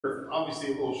Obviously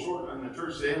a little short on the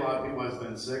church today. A lot of people have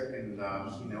been sick, and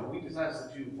we just ask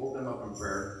that you hold them up in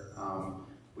prayer.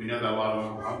 We know that a lot of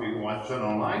them probably watch it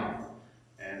online,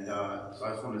 and so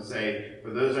I just want to say, for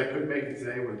those that couldn't make it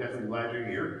today, we're definitely glad you're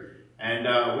here, and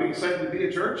we're excited to be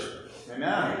a church.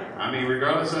 Amen. I mean,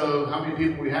 regardless of how many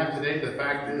people we have today, the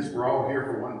fact is we're all here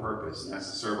for one purpose, and that's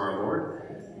to serve our Lord.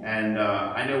 And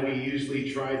I know we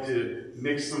usually try to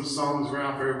mix some songs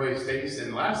around for everybody's taste.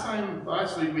 And last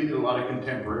week we did a lot of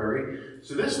contemporary.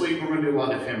 So this week we're going to do a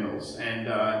lot of hymnals. And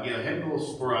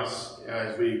hymnals for us,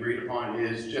 as we agreed upon,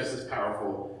 is just as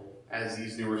powerful as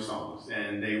these newer songs.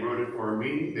 And they wrote it for a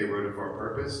meaning. They wrote it for a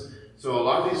purpose. So a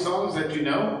lot of these songs that you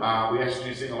know, we ask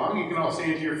you to sing along. You can all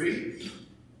stand to your feet.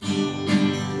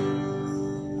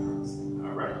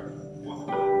 All right. 1,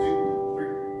 2, 3.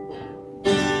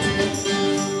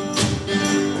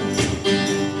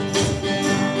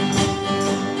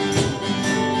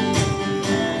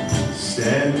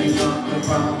 Standing on the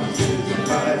promises of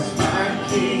Christ my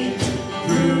King,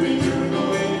 through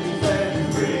eternal ages let His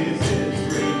praises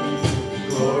ring.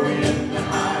 Glory in the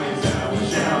highest I will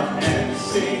shout and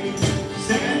sing,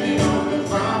 standing on the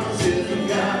promises of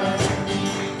God.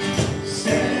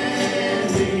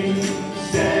 Standing,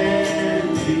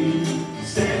 standing,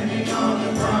 standing on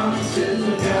the promises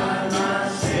of God, my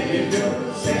Savior.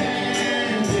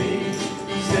 Standing,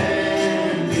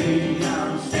 standing,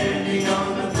 I'm standing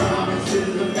on the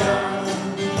promises of God.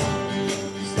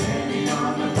 Standing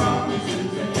on the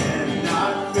promises that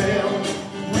cannot fail.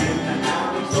 When the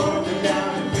hours open down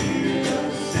and fear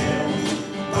does sail,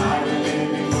 by the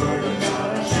living word of God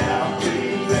I shall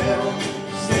prevail.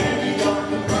 Standing on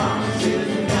the promises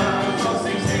of God. Let's all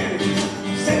sing standing.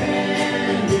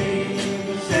 Standing,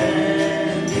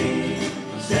 standing,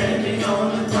 standing on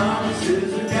the promises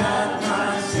of God,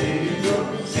 my Savior.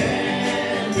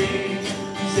 Standing,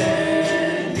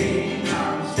 standing,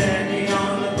 I'm standing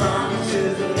on the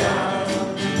promises of God.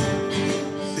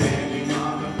 Standing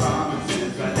on the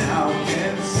promises I now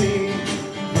can see.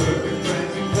 Perfect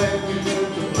cleansing cleansing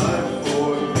with the blood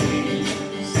for me.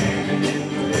 Standing in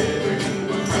the liberty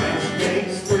where Christ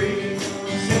makes free.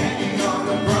 Standing on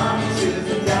the promises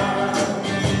of God.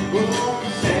 Oh,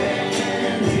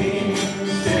 standing,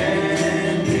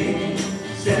 standing,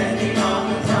 standing on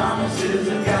the promises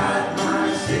of God,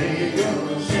 my Savior.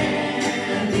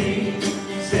 Standing,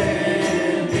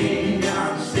 standing,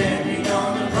 I'm standing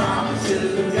on the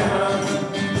promises of God.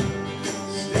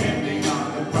 Standing on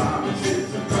the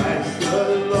promises of Christ the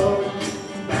Lord.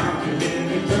 Bound to Him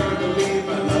eternally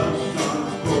by love's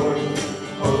transport.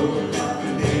 Overcome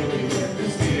daily with the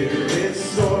Spirit's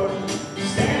sword.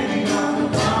 Standing on the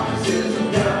promises of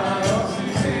God. All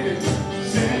sing standing,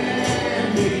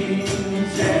 standing,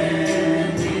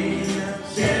 standing,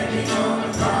 standing on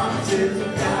the promises of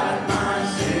God, my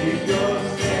Savior.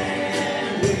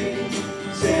 Standing,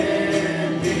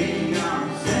 standing, I'm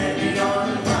standing on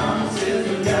the promises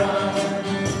of God.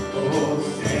 Oh,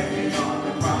 standing on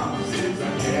the promises I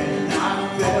cannot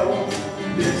fail.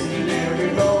 Listening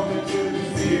every moment to the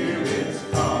Spirit's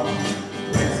call.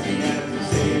 Resting as the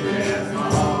Savior, as my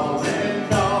all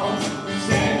and all.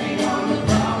 Standing on the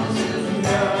promises of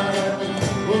God.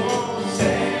 Oh,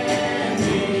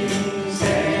 standing,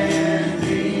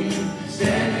 standing,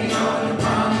 standing on the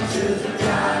promises of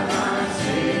God, my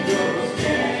Savior.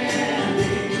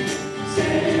 Standing,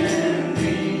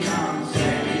 standing, I'm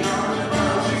standing on the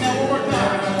promises of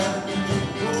God.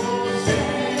 Oh,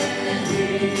 standing,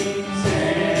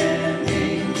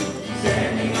 standing,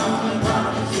 standing on the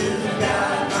promises of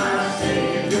God, my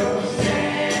Savior.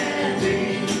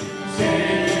 Standing,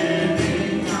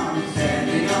 standing, I'm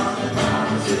standing on the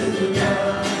promises of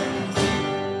God.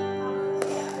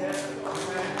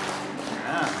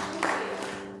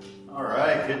 All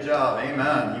right, good job.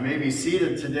 Amen. You may be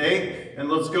seated today, and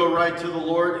let's go right to the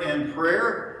Lord in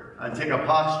prayer and take a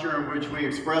posture in which we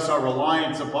express our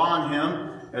reliance upon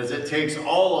Him, as it takes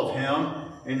all of Him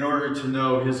in order to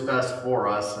know His best for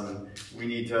us, and we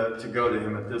need to go to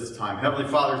Him at this time. Heavenly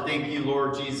Father, thank you,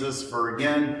 Lord Jesus, for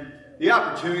again the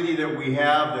opportunity that we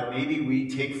have that maybe we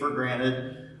take for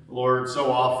granted, Lord, so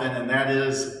often, and that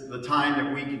is the time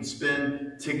that we can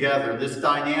spend together. This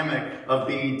dynamic of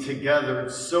being together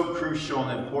is so crucial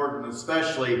and important,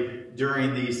 especially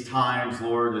during these times,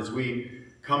 Lord, as we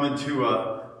come into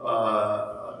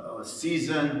a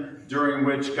season during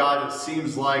which, God, it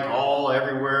seems like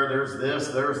everywhere there's this,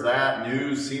 there's that.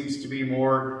 News seems to be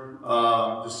more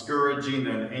discouraging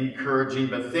than encouraging,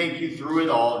 but thank you through it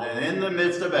all, and in the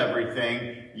midst of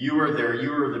everything, you are there.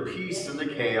 You are the peace in the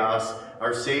chaos,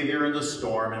 our Savior in the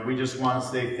storm, and we just want to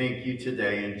say thank you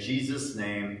today. In Jesus'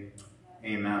 name,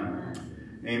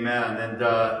 amen. Amen. And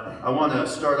I want to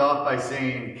start off by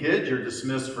saying, kids, you're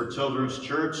dismissed for Children's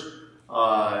Church.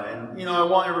 And, you know, I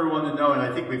want everyone to know, and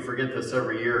I think we forget this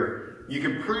every year, you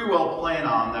can pretty well plan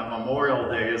on that Memorial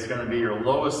Day is going to be your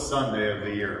lowest Sunday of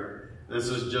the year. This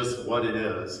is just what it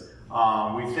is.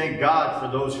 We thank God for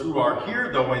those who are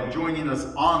here, though, and joining us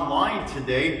online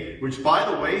today, which, by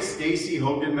the way, Stacy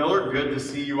Hogan-Miller, good to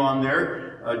see you on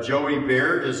there. Joey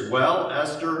Baird as well.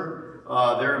 Esther,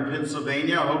 there in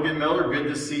Pennsylvania. Hogan-Miller, good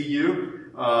to see you.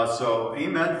 So,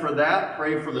 amen for that.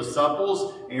 Pray for the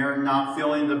supples. Aaron not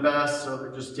feeling the best, so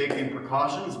they're just taking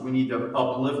precautions. We need to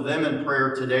uplift them in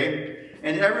prayer today.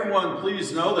 And everyone,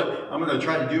 please know that I'm going to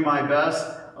try to do my best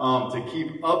to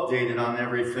keep updated on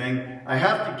everything. I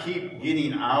have to keep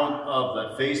getting out of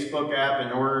the Facebook app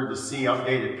in order to see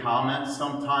updated comments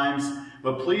sometimes.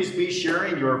 But please be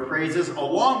sharing your praises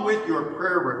along with your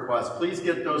prayer requests. Please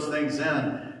get those things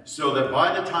in so that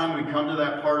by the time we come to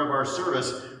that part of our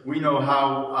service, we know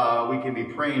how we can be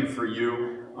praying for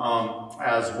you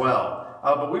as well.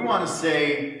 But we want to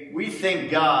say we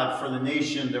thank God for the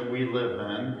nation that we live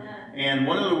in. And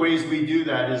one of the ways we do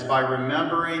that is by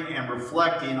remembering and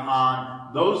reflecting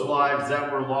on those lives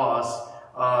that were lost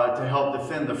to help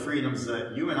defend the freedoms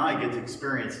that you and I get to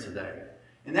experience today.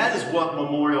 And that is what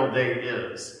Memorial Day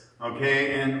is,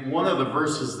 okay? And one of the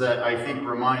verses that I think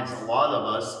reminds a lot of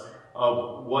us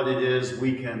of what it is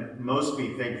we can most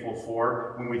be thankful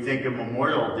for when we think of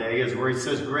Memorial Day is where he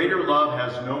says, "Greater love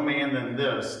has no man than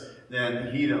this,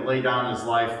 than he that laid down his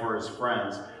life for his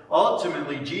friends."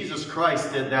 Ultimately, Jesus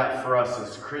Christ did that for us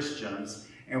as Christians,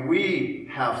 and we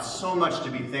have so much to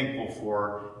be thankful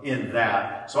for in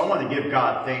that. So I want to give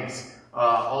God thanks,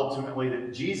 ultimately,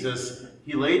 that Jesus,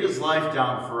 he laid his life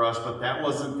down for us, but that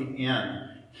wasn't the end.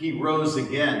 He rose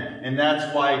again, and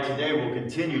that's why today we'll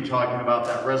continue talking about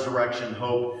that resurrection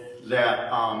hope that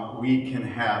we can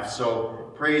have.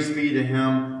 So praise be to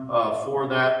him for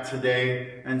that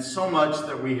today, and so much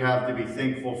that we have to be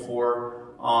thankful for.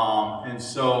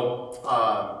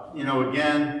 You know,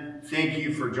 again, thank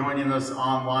you for joining us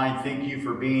online. Thank you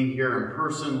for being here in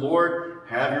person. Lord,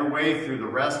 have your way through the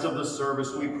rest of the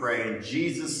service, we pray. In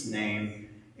Jesus' name,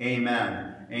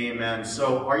 amen. Amen.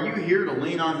 So, are you here to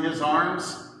lean on his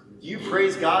arms? Do you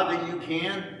praise God that you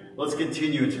can? Let's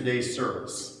continue today's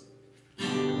service.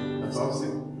 That's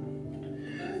awesome.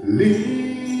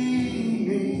 Leaning,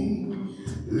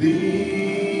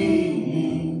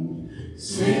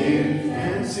 safe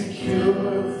and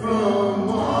secure from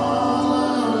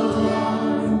all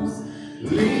alarms.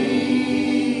 Leaning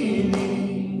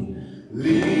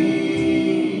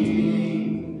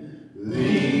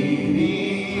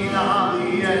on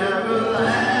the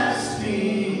everlasting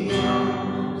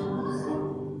arms.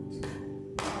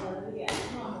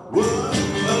 What a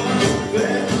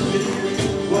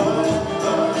blessing, what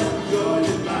a joy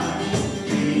divine.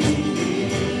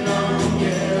 Leaning on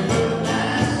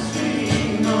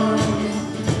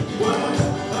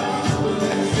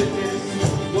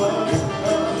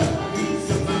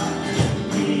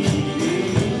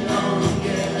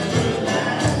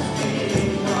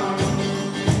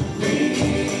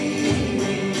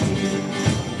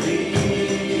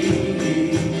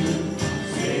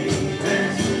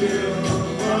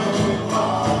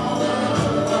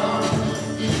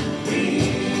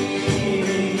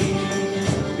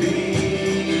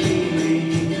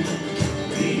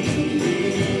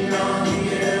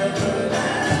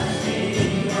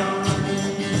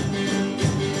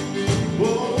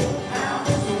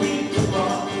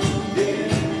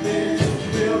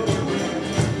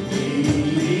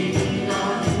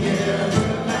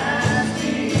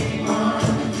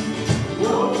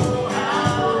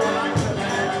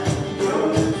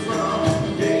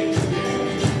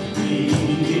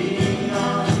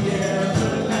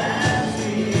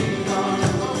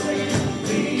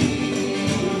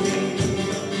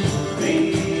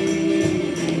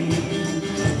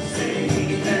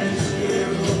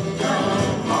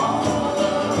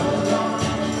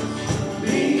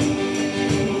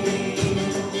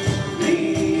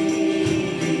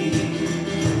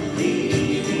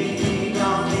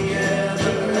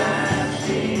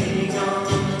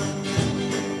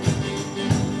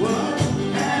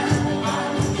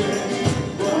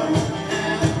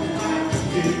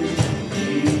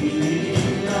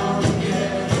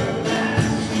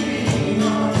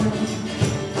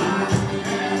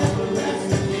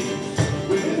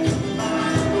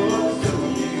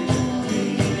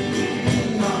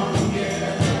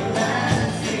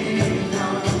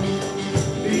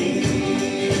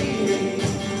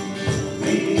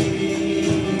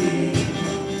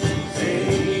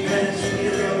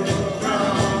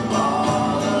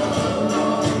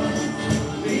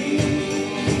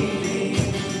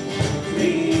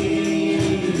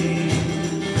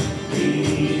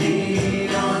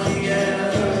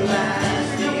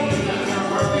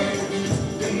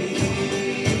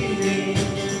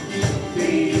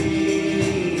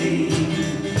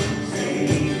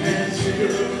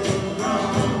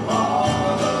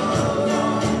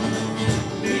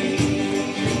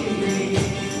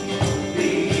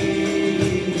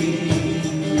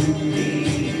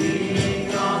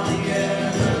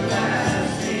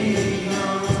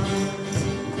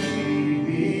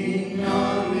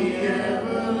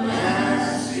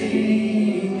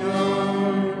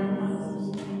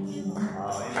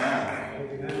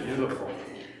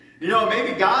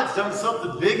God's done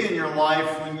something big in your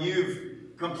life when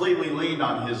you've completely leaned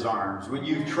on His arms. When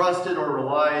you've trusted or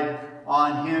relied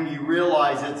on Him, you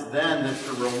realize it's then that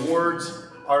the rewards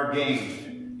are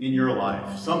gained in your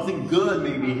life. Something good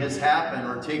maybe has happened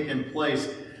or taken place.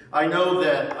 I know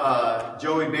that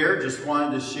Joey Bear just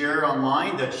wanted to share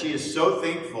online that she is so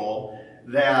thankful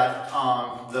that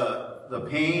the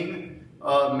pain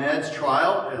meds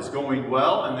trial is going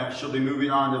well and that she'll be moving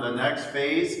on to the next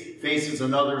phase. Faces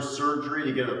another surgery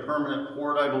to get a permanent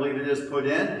port, I believe it is, put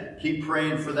in. Keep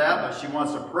praying for that, but she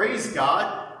wants to praise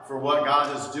God for what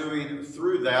God is doing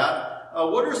through that.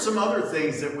 What are some other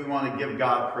things that we want to give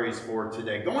God praise for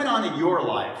today? Going on in your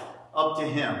life, up to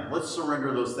Him. Let's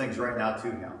surrender those things right now to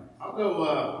Him. I'll go.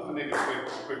 I'll make a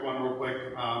quick one, real quick.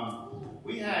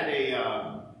 We had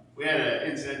an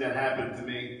incident that happened to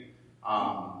me.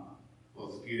 It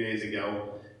was a few days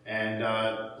ago, and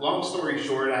long story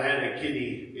short, I had a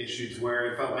kidney issues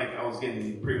where it felt like I was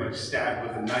getting pretty much stabbed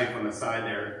with a knife on the side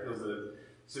there. It was a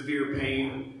severe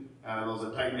pain. There was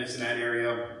a tightness in that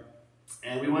area,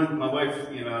 and we went. My wife,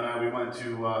 and I, we went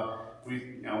to.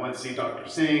 I went to see Dr.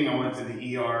 Singh. I went to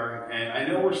the ER, and I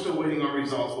know we're still waiting on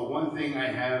results. But one thing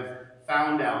I have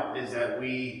found out is that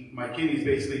my kidneys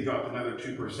basically dropped another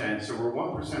 2%. So we're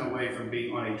 1% away from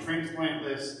being on a transplant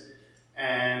list.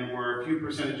 And we're a few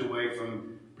percentage away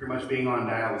from pretty much being on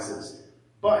dialysis.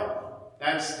 But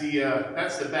that's the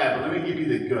bad. But let me give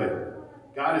you the good.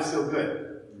 God is still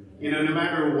good. No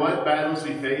matter what battles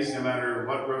we face, no matter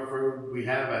what road we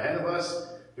have ahead of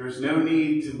us, there's no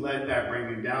need to let that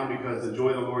bring me down because the joy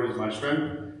of the Lord is my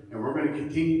strength. And we're going to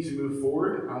continue to move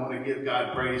forward. I want to give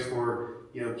God praise for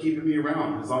keeping me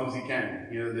around as long as He can.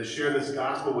 To share this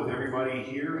gospel with everybody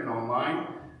here and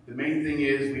online. The main thing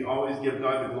is we always give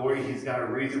God the glory. He's got a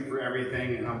reason for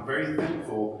everything, and I'm very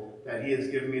thankful that He has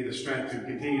given me the strength to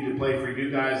continue to play for you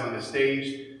guys on the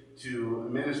stage, to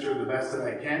minister the best that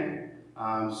I can.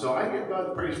 So I give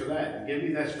God the praise for that. Give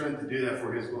me that strength to do that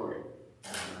for His glory.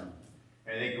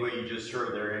 I think what you just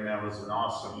heard there, amen, was an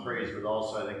awesome praise, but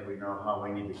also I think we know how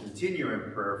we need to continue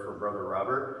in prayer for Brother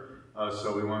Robert.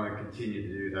 So we want to continue to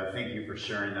do that. Thank you for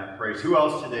sharing that praise. Who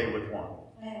else today with one?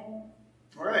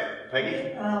 All right,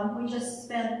 Peggy. We just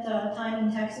spent time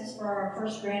in Texas for our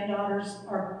first grandchild's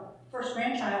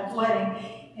wedding,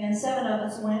 and 7 of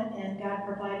us went, and God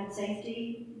provided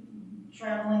safety,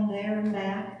 traveling there and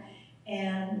back.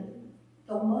 And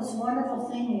the most wonderful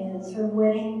thing is her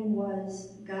wedding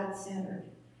was God-centered.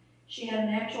 She had an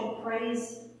actual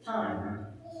praise time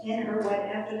in her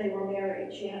wedding after they were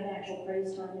married. She had an actual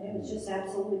praise time, and it was just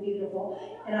absolutely beautiful.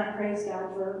 And I praise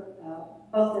God for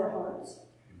both their hearts.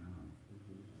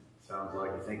 Sounds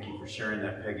like it. Thank you for sharing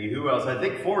that, Peggy. Who else? I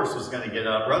think Forrest was going to get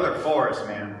up. Brother Forrest,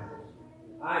 man.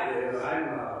 I do. I'm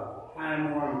kind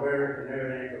of more embarrassed than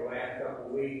everything the last couple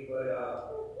of weeks, but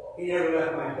he never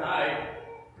left my side.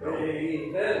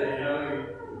 He said,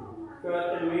 you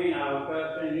trust in me and I'll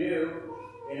trust in you.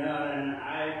 And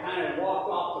I kind of walked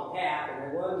off the path,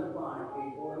 and it wasn't fun,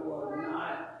 people. It was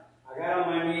not. I got on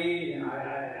my knees and I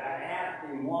asked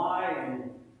him why,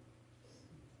 and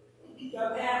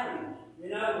stuff happened.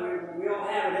 We all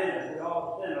have it in us. We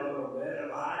all sin a little bit, a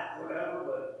lot, whatever,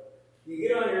 but you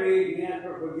get on your knees and ask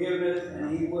for forgiveness,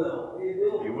 and He will. He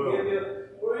will forgive you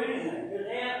for anything. Just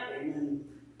ask Him, and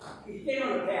you stay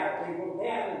on the path, people. The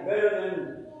path is better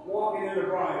than walking in the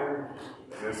briar.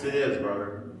 Yes, it is,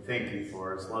 brother. Thank you,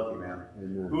 Forrest. Love you, man.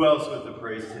 Amen. Who else with the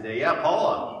praise today? Yeah,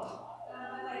 Paula.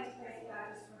 I'd like to praise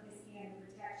God just for His hand of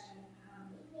protection.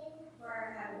 Where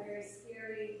I had a very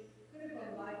scary, could have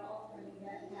been life-altering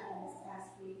event happen this past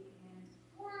week, and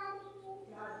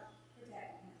God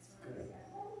protected him. So praise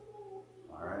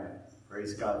God. All right.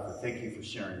 Praise God. Thank you for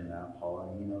sharing that,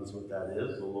 Paula. He knows what that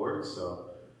is, the Lord,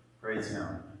 so praise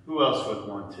Him. Who else with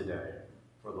one today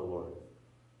for the Lord?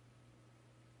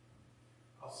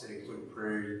 I'll say a quick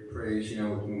praise,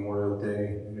 with Memorial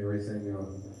Day and everything. I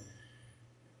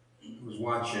was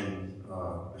watching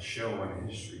a show on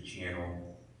the History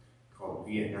Channel called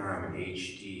Vietnam in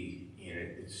HD, and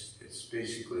it's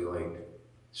basically like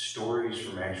stories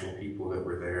from actual people that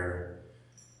were there,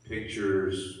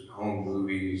 pictures, home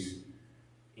movies,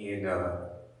 and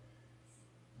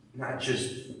not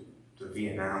just the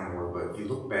Vietnam War, but if you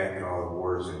look back at all the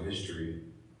wars in history,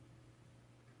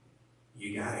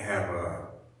 you gotta have a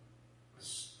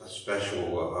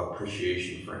special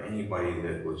appreciation for anybody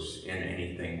that was in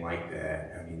anything like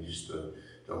that. I mean, just the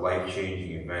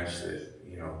life-changing events that,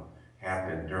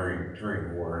 happened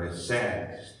during war. And it's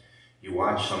sad. You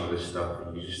watch some of this stuff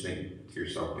and you just think to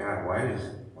yourself, God, why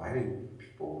do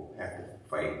people have to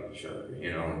fight each other,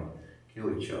 and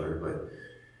kill each other? But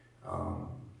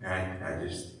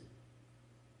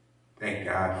thank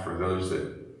God for those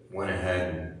that went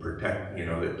ahead and protect,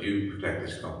 that do protect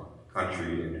this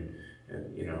country, and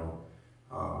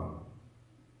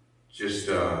just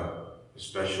a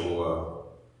special,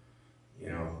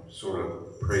 sort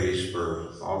of praise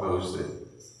for all those that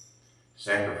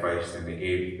sacrificed, and they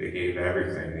gave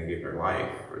everything. They gave their life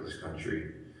for this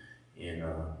country, and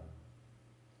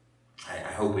I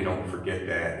hope we don't forget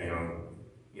that.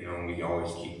 We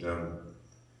always keep them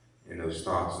in those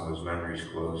thoughts and those memories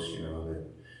close.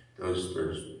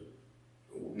 There's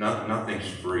nothing's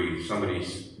free.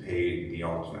 Somebody's paid the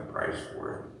ultimate price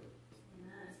for it.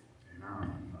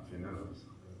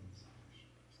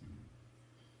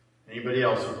 Anybody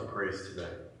else with a praise today?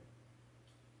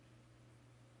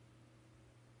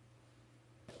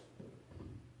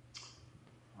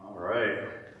 All right.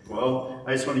 Well,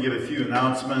 I just want to give a few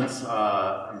announcements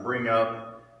and bring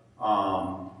up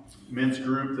men's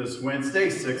group this Wednesday,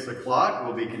 6 o'clock.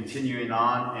 We'll be continuing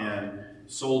on in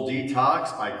Soul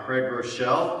Detox by Craig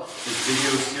Rochelle, his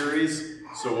video series.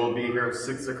 So we'll be here at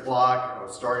 6 o'clock,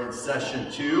 starting session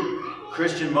 2.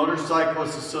 Christian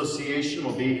Motorcyclists Association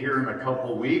will be here in a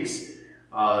couple weeks.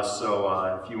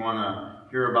 So if you want to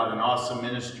hear about an awesome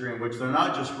ministry in which they're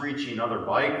not just reaching other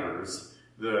bikers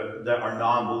that are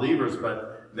non-believers,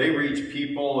 but they reach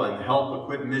people and help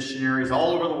equip missionaries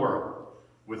all over the world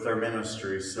with their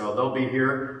ministries. So they'll be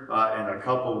here in a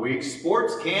couple weeks.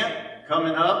 Sports camp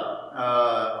coming up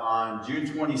on June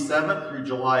 27th through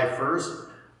July 1st.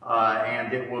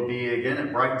 And it will be again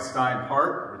at Brightenstein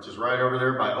Park, which is right over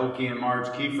there by Okie and Marge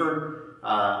Kiefer.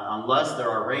 Unless there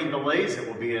are rain delays, it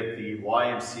will be at the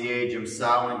YMCA. Jim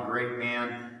Sowen, great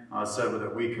man, said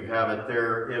that we could have it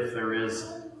there if there is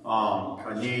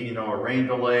a need, a rain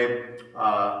delay.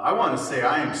 I want to say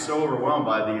I am so overwhelmed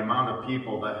by the amount of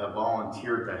people that have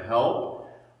volunteered to help.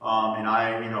 And I,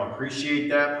 appreciate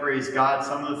that. Praise God.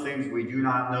 Some of the things we do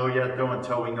not know yet, though,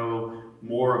 until we know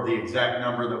more of the exact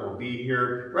number that will be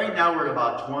here. Right now we're at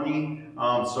about 20,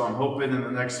 so I'm hoping in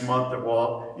the next month that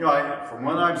we'll, from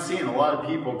what I'm seeing, a lot of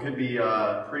people could be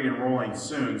pre-enrolling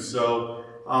soon. So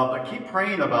I keep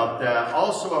praying about that.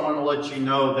 Also, I want to let you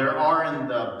know there are in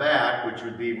the back, which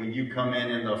would be when you come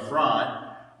in the front,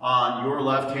 on your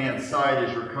left-hand side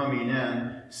as you're coming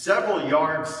in, several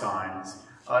yard signs.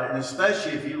 And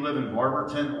especially if you live in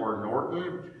Barberton or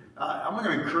Norton, I'm going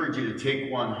to encourage you to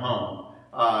take one home.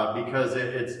 Because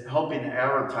it's helping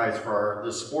advertise for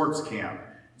the sports camp.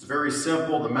 It's very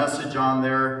simple, the message on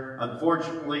there.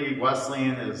 Unfortunately,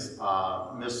 Wesleyan is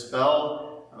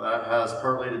misspelled. That has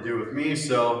partly to do with me,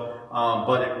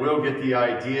 but it will get the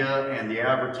idea and the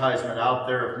advertisement out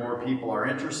there if more people are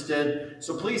interested.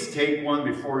 So please take one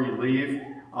before you leave.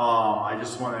 I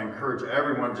just want to encourage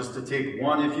everyone just to take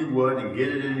one if you would and get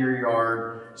it in your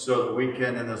yard so that we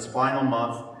can, in this final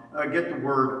month, get the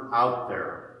word out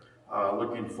there.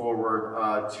 Looking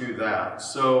forward to that.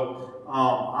 So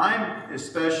I'm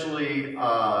especially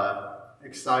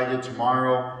excited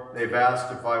tomorrow. They've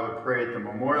asked if I would pray at the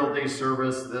Memorial Day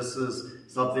service. This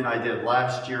is something I did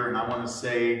last year, and I want to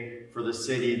say for the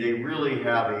city, they really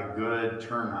have a good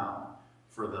turnout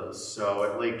for this. So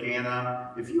at Lake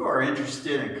Anna, if you are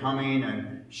interested in coming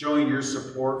and showing your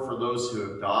support for those who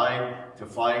have died to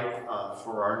fight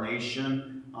for our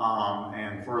nation,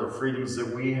 and for the freedoms that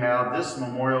we have. This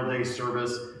Memorial Day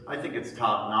service, I think it's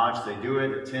top notch. They do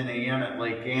it at 10 a.m. at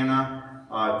Lake Anna,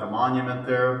 at the monument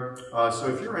there. So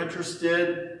if you're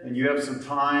interested and you have some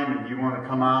time and you want to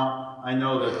come out, I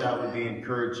know that that would be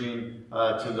encouraging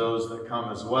to those that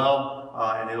come as well.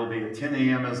 And it'll be at 10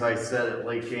 a.m. as I said at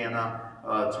Lake Anna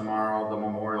tomorrow, the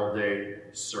Memorial Day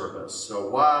service. So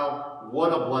wow,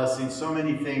 what a blessing. So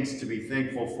many things to be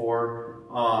thankful for.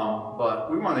 But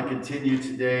we want to continue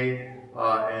today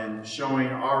in showing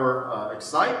our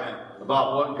excitement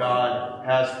about what God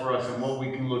has for us and what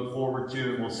we can look forward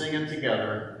to, and we'll sing it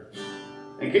together.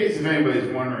 In case if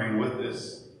anybody's wondering what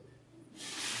this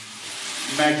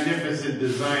magnificent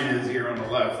design is here on the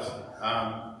left,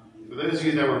 for those of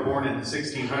you that were born in the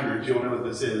 1600s, you'll know what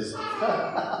this is.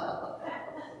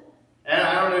 And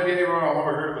I don't know if anyone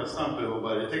ever heard of a stump fiddle,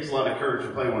 but it takes a lot of courage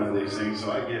to play one of these things,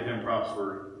 so I give him props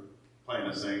for playing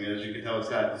this thing. As you can tell, it's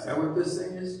got... Is that what this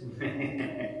thing is?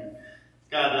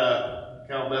 It's got a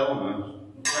cowbell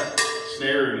and a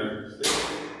snare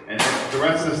and the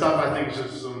rest of the stuff I think is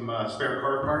just some spare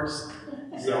car parts.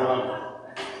 So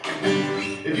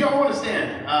if y'all want to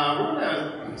stand, we're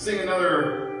going to sing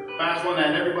another fast one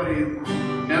that everybody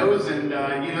knows, and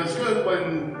it's good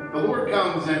when the Lord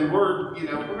comes and we're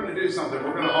going to do something.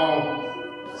 We're going to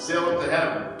all sail up to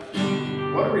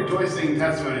heaven. What a rejoicing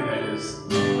testimony that is.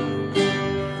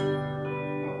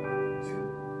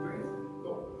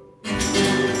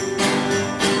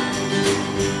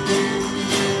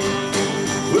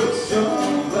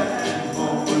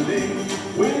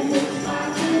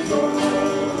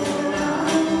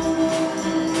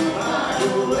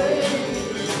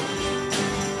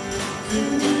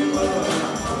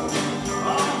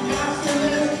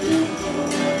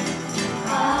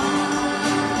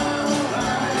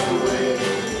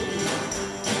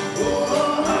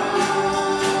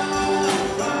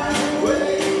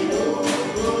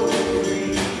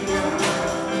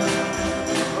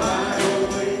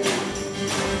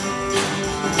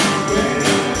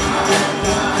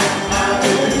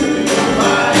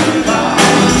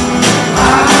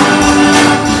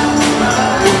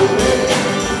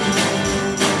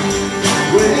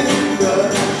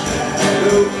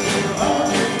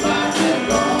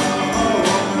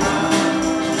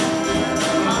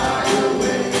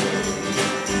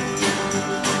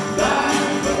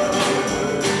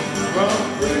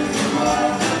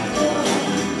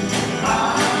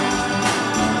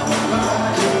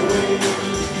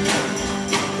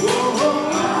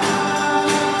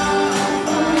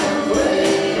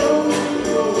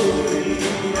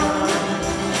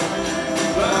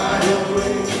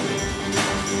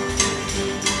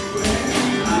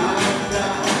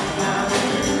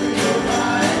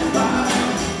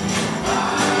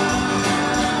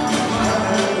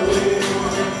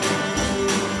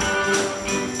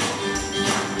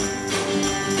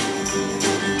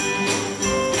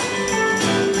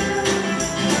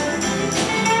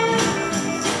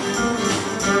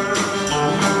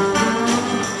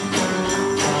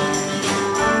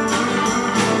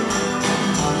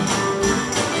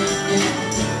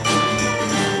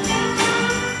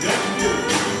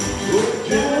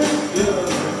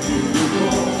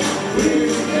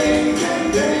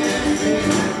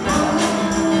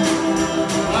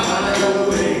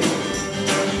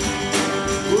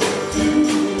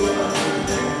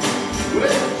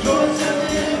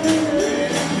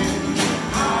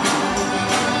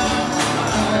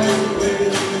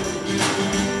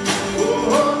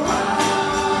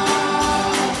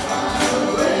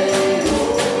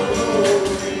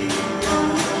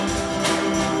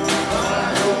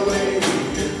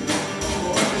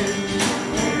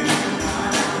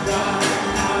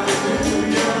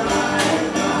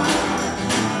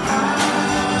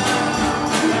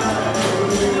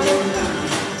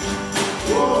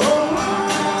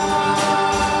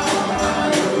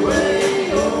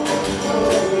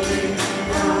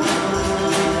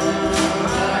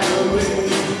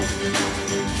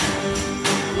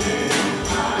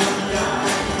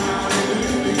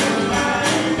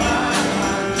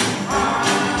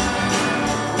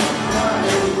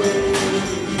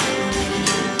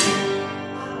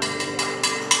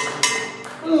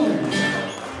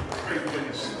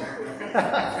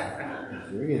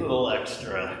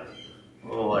 extra. A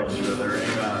little extra there,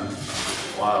 amen.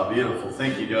 Wow, beautiful.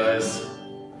 Thank you, guys.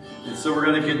 And so we're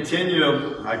going to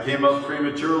continue. I came up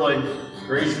prematurely.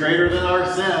 Grace greater than our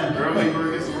sin. Early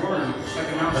bird gets the worm.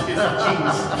 Second house gets the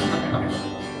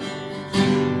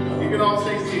cheese. You can all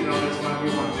stay seated on this one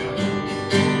if you want to.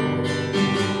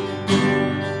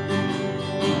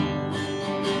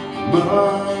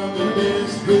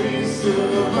 Marvelous grace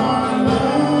of our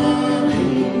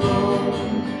loving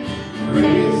Lord,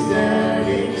 grace that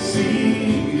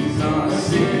exceeds our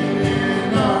sin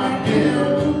and our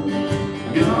guilt.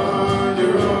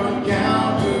 Yonder on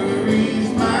Calvary's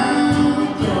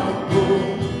mount of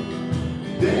gold,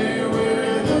 there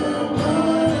where the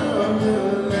blood of the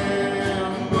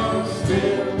Lamb was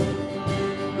spilled.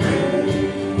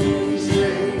 Grace,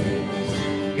 grace,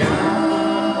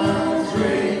 God's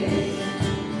grace,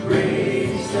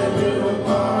 grace that will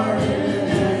pardon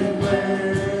and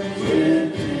cleanse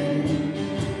within.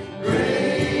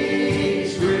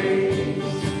 Grace,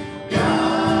 grace,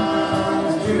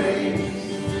 God's grace,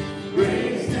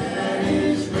 grace that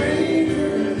is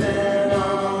greater than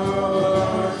all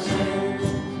our sin.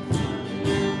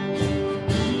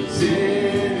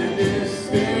 Sin and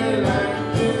despair like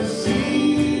the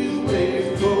seas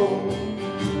wave cold,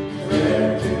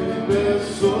 threaten the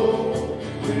soul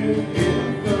with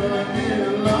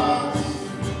infinite loss.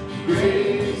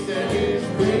 Grace that is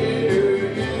greater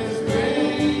is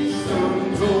grace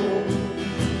untold,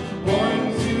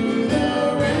 point to the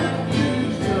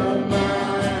refuge of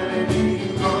mighty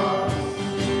cross.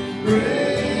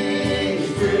 Grace,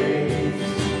 grace,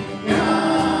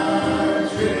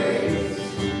 God's grace,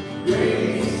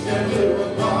 grace that will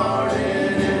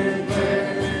pardon and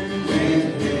cleanse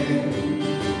within.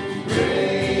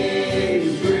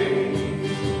 Grace, grace,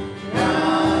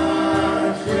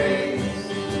 God's grace,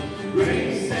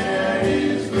 grace that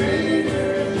is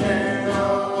greater than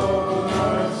all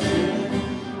our sin.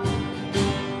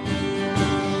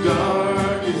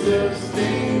 Dark is the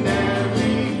stain that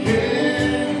we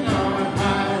cannot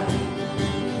hide.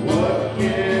 What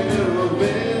can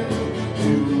avail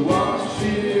to wash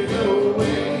it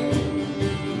away?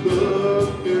 Look,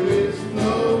 there is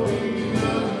flowing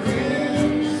the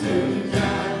crimson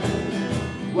tide,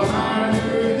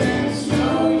 wider than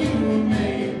snow you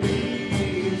may be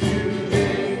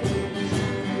today.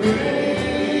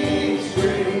 Grace,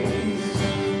 grace,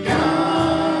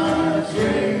 God's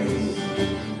grace,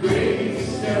 grace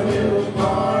that will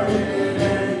pardon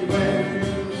and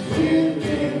cleanse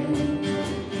within.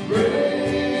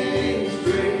 Grace,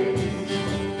 grace,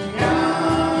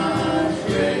 God's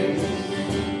grace,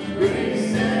 grace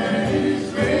that is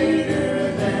greater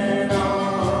than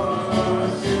all our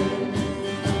sin.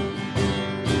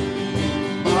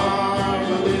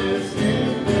 Marvelous,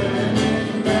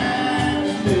 infinite,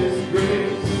 matchless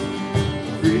grace,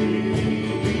 freely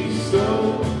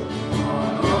bestowed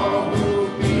on all who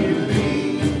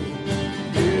believe.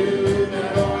 You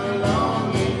that are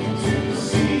longing to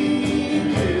see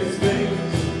His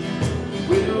face,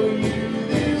 will you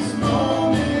this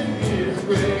moment His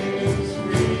grace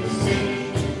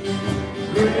receive?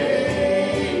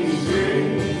 Grace,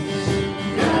 grace,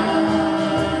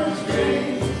 God's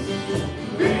grace,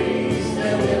 grace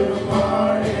that will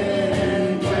pardon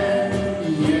and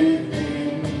cleanse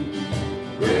within.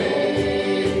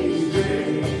 Grace,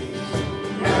 grace,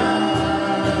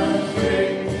 God's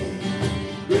grace,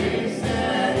 grace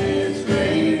that is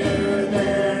greater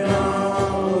than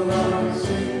all our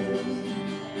sins.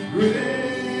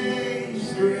 Grace,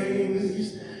 grace,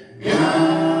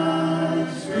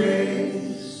 God's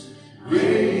grace,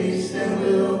 grace that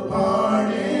will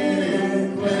pardon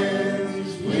and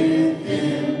cleanse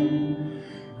within.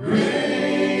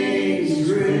 Grace,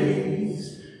 grace,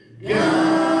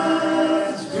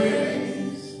 God's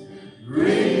grace,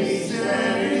 grace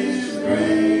that is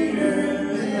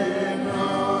greater than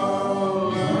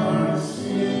all our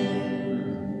sin.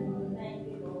 Thank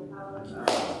you, Lord. Hallelujah.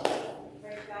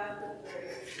 Praise God for the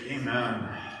grace. Amen.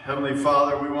 Heavenly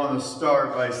Father, we want to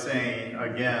start by saying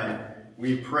again,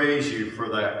 we praise you for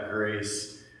that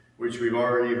grace, which we've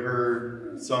already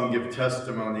heard some give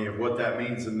testimony of what that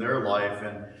means in their life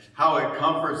and how it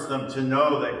comforts them to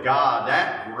know that God,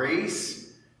 that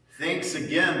grace, thanks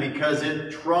again, because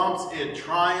it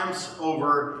triumphs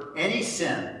over any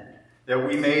sin that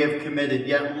we may have committed.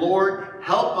 Yet, Lord,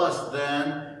 help us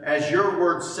then, as your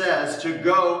word says, to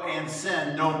go and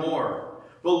sin no more.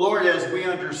 But Lord, as we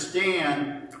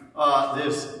understand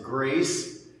this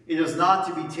grace, it is not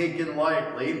to be taken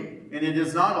lightly, and it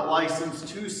is not a license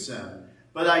to sin.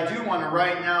 But I do want to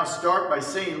right now start by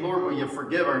saying, Lord, will you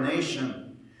forgive our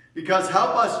nation? Because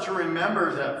help us to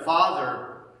remember that, Father,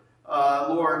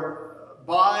 Lord,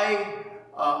 by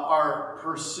our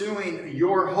pursuing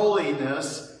your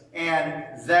holiness and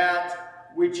that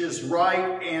which is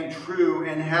right and true,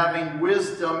 and having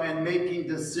wisdom and making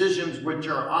decisions which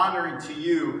are honoring to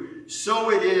you,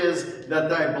 so it is that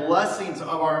thy blessings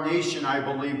of our nation, I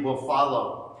believe, will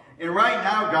follow. And right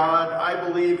now, God, I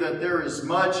believe that there is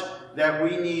much that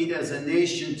we need as a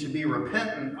nation to be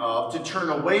repentant of, to turn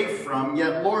away from.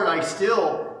 Yet, Lord, I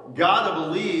still gotta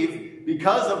believe,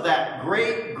 because of that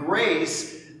great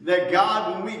grace, that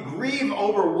God, when we grieve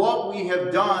over what we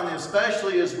have done,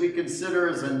 especially as we consider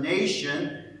as a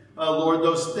nation, Lord,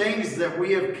 those things that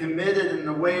we have committed in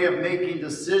the way of making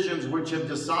decisions which have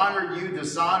dishonored you,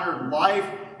 dishonored life,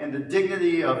 and the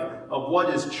dignity of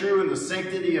what is true and the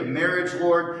sanctity of marriage,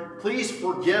 Lord, please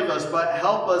forgive us, but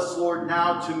help us, Lord,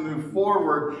 now to move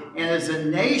forward and as a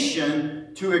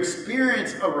nation to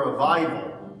experience a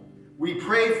revival. We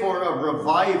pray for a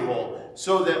revival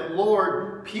so that,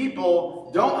 Lord,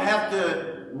 people don't have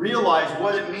to realize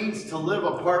what it means to live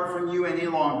apart from you any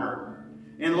longer.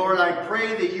 And Lord, I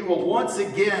pray that you will once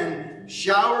again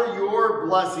shower your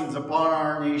blessings upon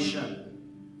our nation.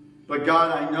 But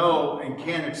God, I know and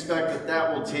can't expect that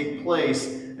that will take place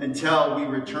until we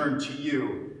return to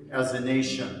you as a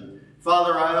nation.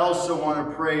 Father, I also want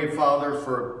to pray, Father,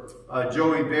 for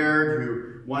Joey Baird,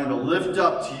 who wanted to lift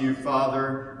up to you,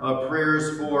 Father,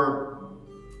 prayers for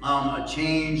a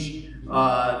change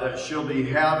that she'll be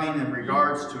having in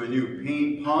regards to a new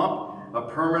pain pump, a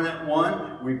permanent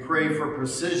one. We pray for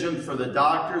precision for the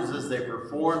doctors as they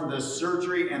perform this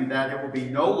surgery, and that it will be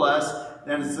no less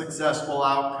than a successful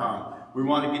outcome. We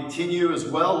want to continue as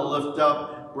well to lift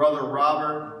up Brother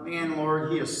Robert. Man,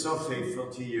 Lord, he is so faithful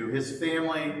to you. His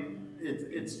family,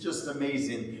 it's just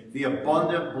amazing, the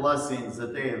abundant blessings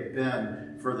that they have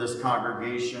been for this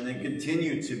congregation and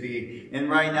continue to be. And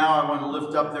right now I want to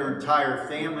lift up their entire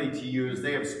family to you as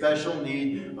they have special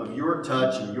need of your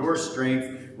touch and your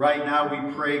strength. Right now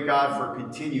we pray, God, for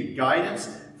continued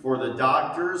guidance for the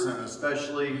doctors, and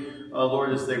especially,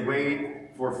 Lord, as they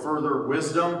wait for further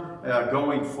wisdom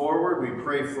going forward. We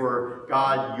pray for,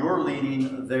 God, your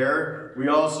leading there. We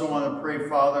also want to pray,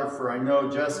 Father, for I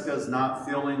know Jessica's not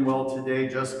feeling well today.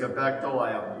 Jessica Bechtel,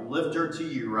 I uplift her to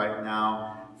you right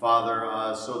now,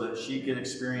 Father, so that she can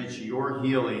experience your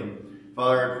healing.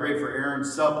 Father, I pray for Aaron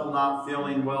Supple not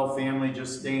feeling well, family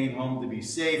just staying home to be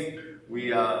safe.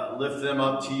 We lift them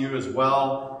up to you as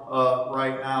well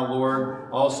right now, Lord.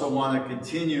 Also want to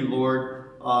continue, Lord,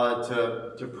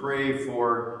 to pray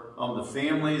for the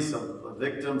families of the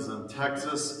victims in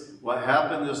Texas. What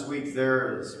happened this week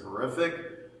there is horrific.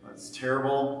 It's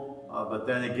terrible. But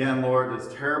then again, Lord,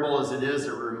 as terrible as it is,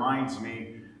 it reminds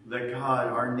me that, God,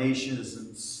 our nation is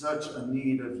in such a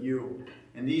need of you.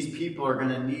 And these people are going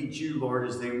to need you, Lord,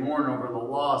 as they mourn over the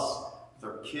loss of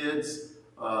their kids,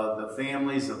 the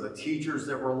families of the teachers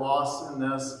that were lost in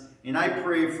this. And I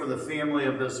pray for the family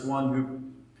of this one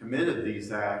who committed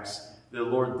these acts, that,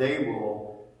 Lord, they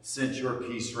will sense your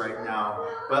peace right now.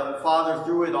 But, Father,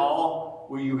 through it all,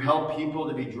 will you help people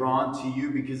to be drawn to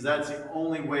you? Because that's the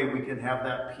only way we can have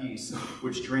that peace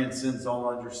which transcends all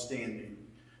understanding.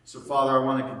 So, Father, I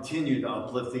want to continue to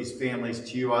uplift these families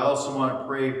to you. I also want to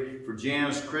pray for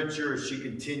Janice Critcher as she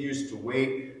continues to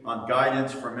wait on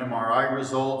guidance from MRI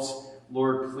results.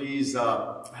 Lord, please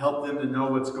help them to know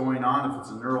what's going on. If it's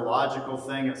a neurological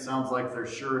thing, it sounds like they're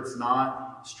sure it's not.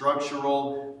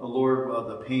 Structural, Lord,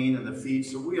 the pain in the feet.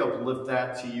 So we uplift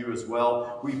that to you as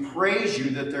well. We praise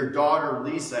you that their daughter,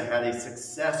 Lisa, had a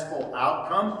successful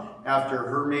outcome after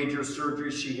her major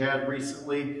surgery she had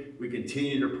recently. We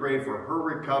continue to pray for her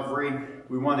recovery.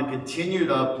 We want to continue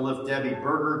to uplift Debbie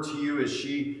Berger to you as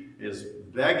she is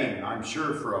begging, I'm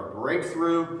sure, for a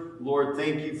breakthrough. Lord,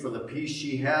 thank you for the peace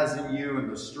she has in you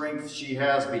and the strength she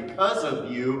has because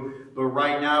of you. But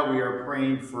right now we are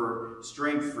praying for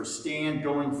strength for Stan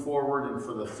going forward and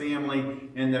for the family.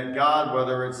 And that, God,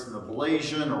 whether it's an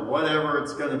ablation or whatever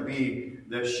it's going to be,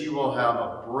 that she will have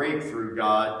a breakthrough,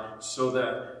 God, so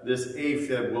that this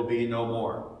AFib will be no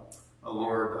more.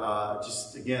 Lord,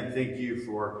 just again, thank you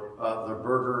for the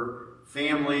Berger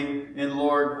family. And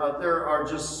Lord, there are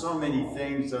just so many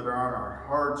things that are on our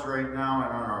hearts right now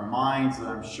and on our minds that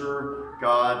I'm sure,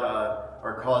 God,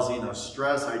 are causing us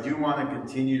stress. I do want to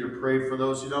continue to pray for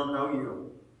those who don't know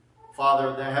you,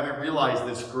 Father, that haven't realized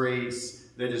this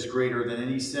grace that is greater than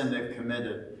any sin they've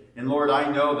committed. And Lord, I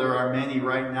know there are many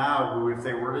right now who, if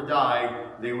they were to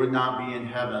die, they would not be in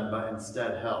heaven, but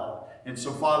instead hell. And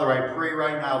so, Father, I pray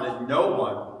right now that no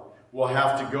one will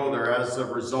have to go there as a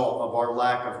result of our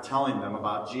lack of telling them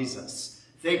about Jesus.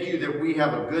 Thank you that we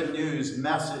have a good news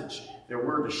message that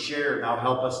we're to share. Now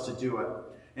help us to do it.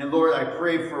 And Lord, I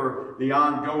pray for the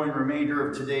ongoing remainder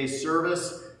of today's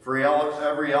service, for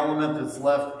every element that's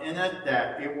left in it,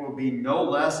 that it will be no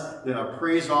less than a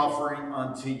praise offering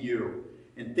unto you.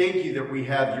 And thank you that we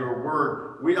have your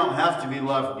word. We don't have to be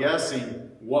left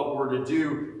guessing what we're to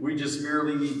do. We just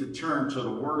merely need to turn to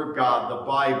the word of God, the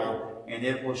Bible, and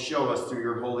it will show us through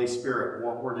your Holy Spirit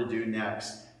what we're to do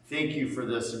next. Thank you for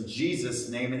this in Jesus'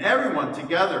 name. And everyone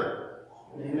together.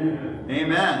 Amen.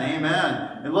 Amen.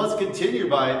 Amen. And let's continue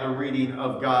by the reading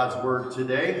of God's word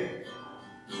today.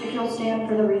 If you'll stand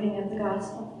for the reading of the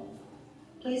gospel.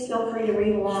 Please feel free to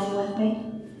read along with me.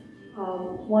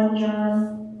 1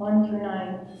 John 1 through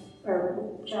 9,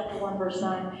 or chapter 1, verse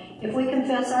 9. If we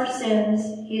confess our sins,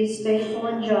 he is faithful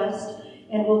and just,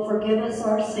 and will forgive us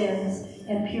our sins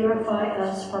and purify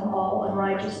us from all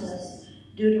unrighteousness.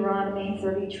 Deuteronomy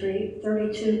 32,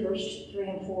 verse 3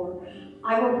 and 4.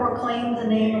 I will proclaim the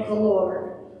name of the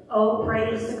Lord. Oh,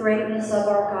 praise the greatness of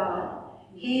our God.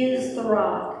 He is the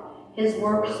rock. His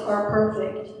works are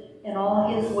perfect, and all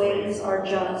his ways are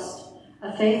just.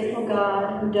 A faithful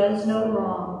God who does no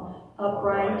wrong,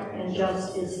 upright and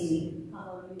just is he.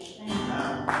 Hallelujah.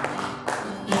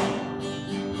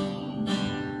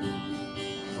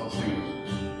 So I'll sing it.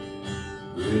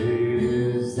 Great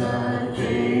is thy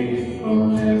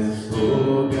faithfulness,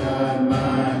 O God,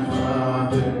 my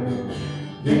Father.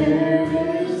 There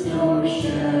is no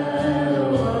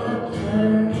shadow of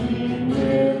turning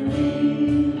with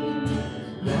thee.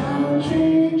 Thou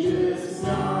changest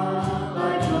not,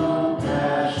 thy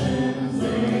compassions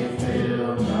they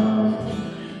fail not.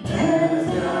 As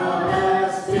thou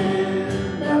hast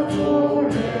been, thou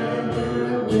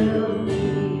forever will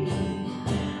be.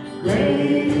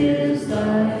 Great is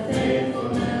thy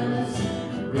faithfulness,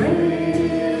 great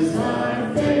is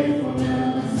thy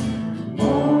faithfulness.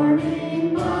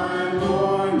 Morning by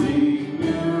morning,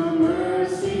 new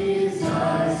mercies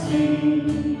I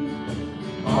see.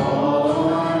 All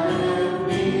I have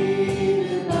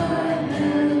needed, thy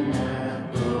hand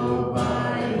hath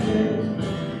provided.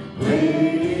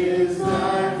 Great is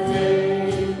thy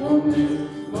faithfulness,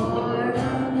 Lord,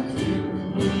 unto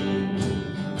me.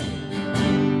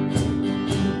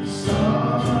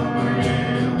 Summer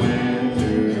and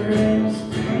winter and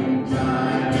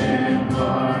springtime and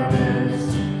harvest,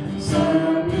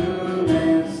 sun, moon,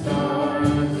 and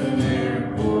stars and their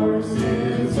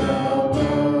courses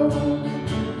above,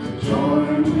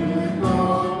 join with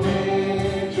all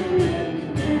nature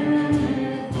in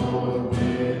manifold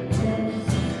witness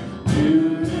to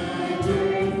thy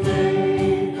great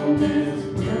faithfulness,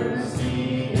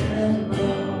 mercy, and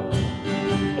love.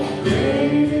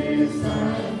 Great is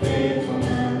thy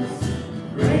faithfulness,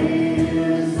 great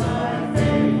is thy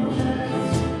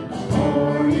faithfulness.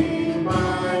 Morning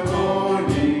by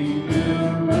morning, new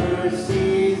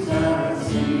mercies I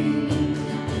see.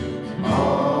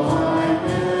 All I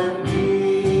have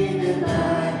needed,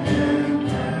 thy hand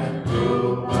hath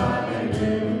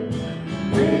provided.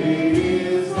 Great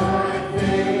is thy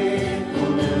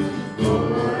faithfulness,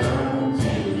 Lord,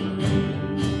 unto me.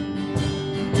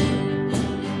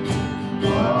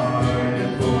 Pardon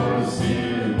for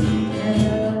sin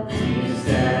and peace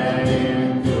that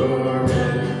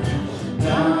endureth.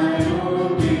 Thine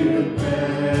only the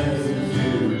presence to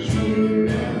cheer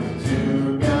and to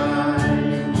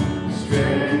guide.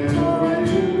 Strength for a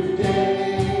new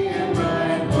day and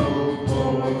bright hope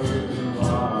for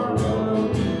tomorrow.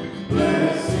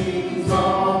 Blessings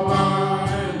all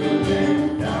mine, but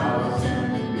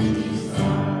 10,000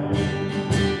 beside.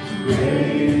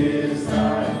 Great is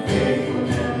thy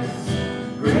faithfulness,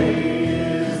 great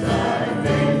is thy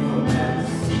faithfulness.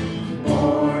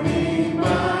 Morning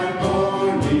by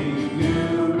morning,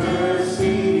 new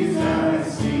mercies I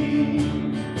see.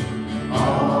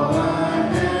 All I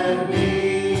have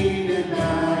needed,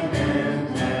 thy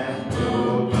hand hath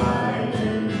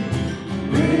provided.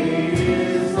 Great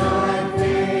is thy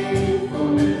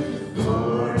faithfulness,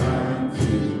 Lord,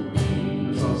 unto me.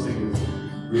 Let's all sing this.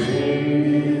 Great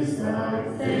is thy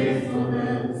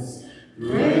faithfulness,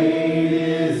 great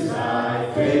is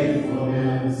thy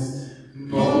faithfulness.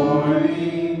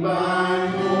 Morning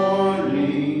by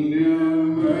morning,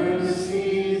 new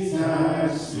mercies I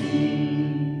see.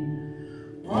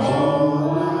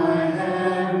 All I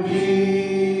have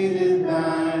needed,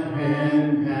 thy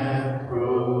hand hath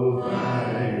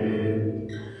provided.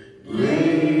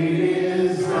 Great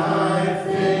is thy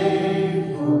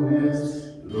faithfulness,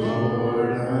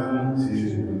 Lord, unto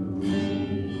me.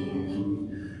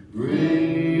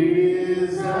 Great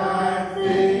is thy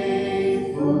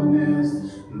faithfulness,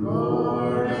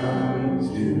 Lord,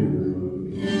 unto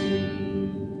me.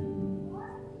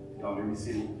 Y'all may be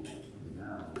seated.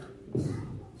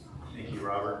 Thank you,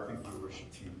 Robert.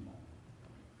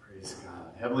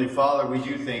 Heavenly Father, we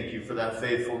do thank you for that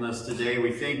faithfulness today.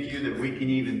 We thank you that we can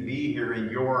even be here in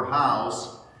your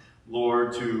house,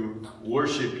 Lord, to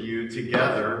worship you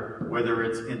together, whether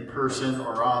it's in person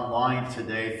or online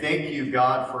today. Thank you,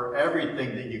 God, for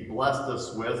everything that you blessed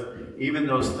us with, even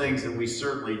those things that we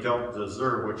certainly don't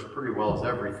deserve, which pretty well is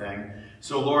everything.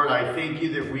 So, Lord, I thank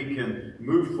you that we can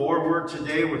move forward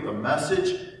today with a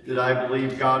message that I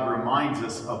believe God reminds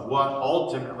us of what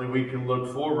ultimately we can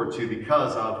look forward to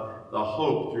because of the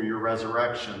hope through your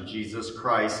resurrection, Jesus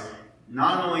Christ.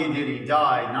 Not only did he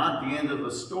die, not the end of the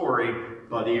story,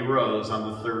 but he rose on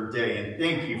the third day. And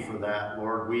thank you for that,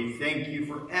 Lord. We thank you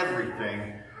for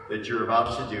everything that you're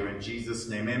about to do. In Jesus'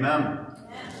 name, amen.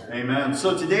 Amen.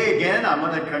 So today, again, I'm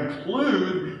going to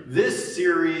conclude this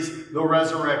series, The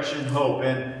Resurrection Hope.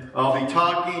 And I'll be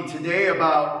talking today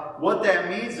about what that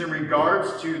means in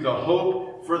regards to the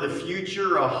hope for the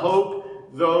future, a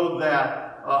hope, though, that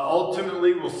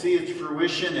ultimately will see its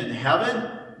fruition in heaven,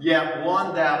 yet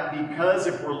one that, because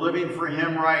if we're living for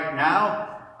him right now,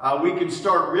 we can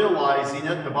start realizing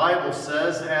it, the Bible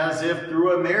says, as if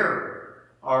through a mirror.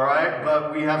 All right?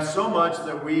 But we have so much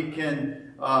that we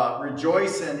can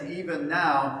rejoice in even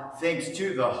now, thanks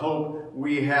to the hope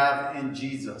we have in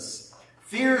Jesus.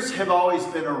 Fears have always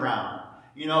been around.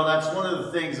 You know, that's one of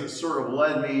the things that sort of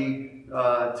led me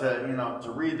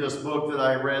to read this book that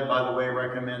I read. By the way,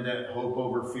 recommend it, Hope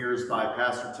Over Fears by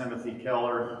Pastor Timothy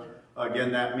Keller.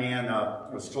 Again, that man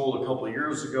was told a couple of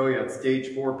years ago he had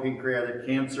stage 4 pancreatic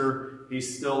cancer.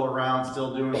 He's still around,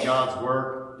 still doing God's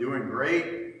work, doing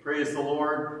great. Praise the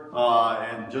Lord.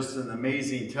 And just an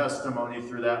amazing testimony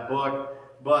through that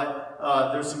book. But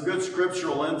there's some good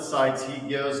scriptural insights he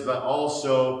gives, but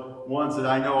also ones that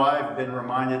I know I've been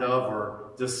reminded of or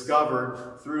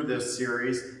discovered through this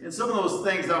series. And some of those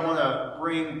things I want to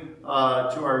bring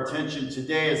to our attention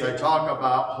today as I talk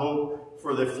about hope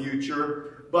for the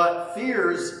future. But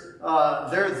fears,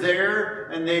 they're there,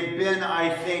 and they've been,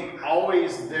 I think,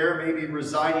 always there, maybe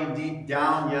residing deep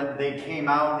down, yet they came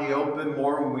out in the open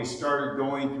more when we started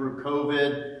going through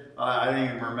COVID. I don't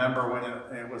even remember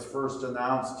when it was first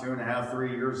announced 2.5,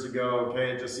 3 years ago.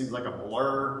 Okay, it just seems like a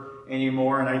blur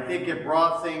anymore. And I think it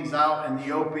brought things out in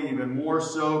the open even more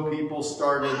so. People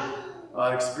started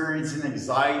experiencing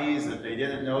anxieties that they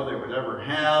didn't know they would ever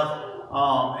have.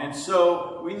 And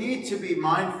so we need to be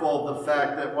mindful of the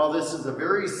fact that while this is a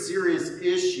very serious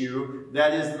issue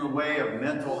that is in the way of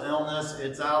mental illness,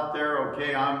 it's out there.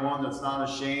 Okay, I'm one that's not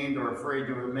ashamed or afraid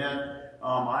to admit.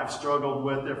 I've struggled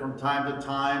with it from time to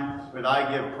time, but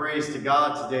I give praise to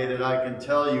God today that I can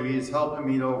tell you He's helping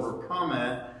me to overcome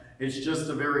it. It's just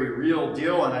a very real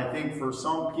deal, and I think for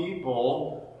some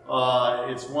people,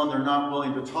 it's one they're not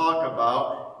willing to talk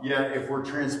about. Yet, if we're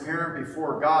transparent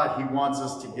before God, He wants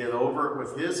us to get over it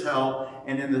with His help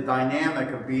and in the dynamic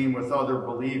of being with other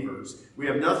believers. We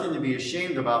have nothing to be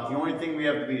ashamed about. The only thing we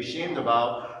have to be ashamed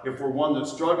about, if we're one that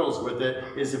struggles with it,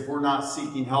 is if we're not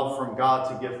seeking help from God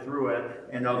to get through it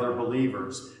and other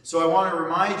believers. So I want to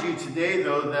remind you today,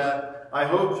 though, that I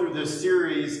hope through this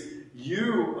series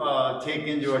you take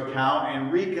into account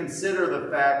and reconsider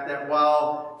the fact that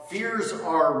while fears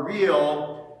are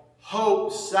real,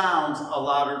 hope sounds a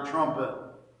louder trumpet.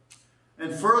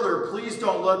 And further, please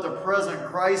don't let the present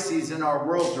crises in our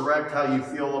world direct how you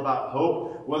feel about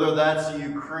hope, whether that's the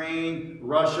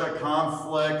Ukraine-Russia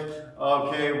conflict,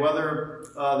 okay, whether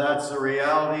that's the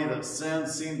reality that sin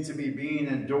seems to be being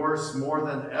endorsed more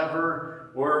than ever,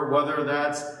 or whether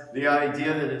that's the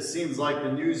idea that it seems like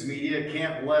the news media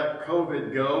can't let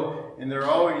COVID go, and they're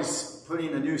always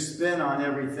putting a new spin on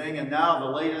everything. And now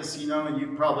the latest, you know, and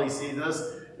you probably see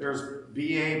this, there's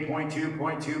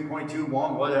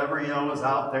BA.2.2.21, whatever, you know, is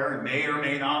out there and may or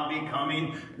may not be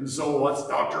coming. And so what's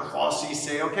Dr. Fauci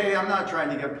say? Okay, I'm not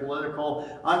trying to get political.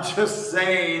 I'm just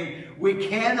saying we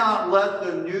cannot let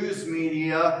the news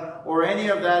media or any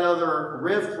of that other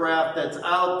riffraff that's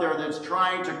out there that's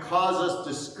trying to cause us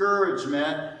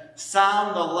discouragement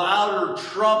sound the louder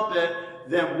trumpet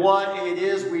than what it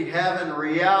is we have in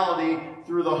reality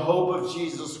through the hope of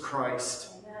Jesus Christ.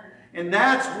 And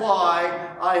that's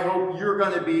why I hope you're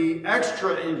going to be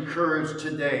extra encouraged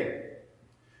today.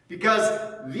 Because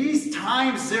these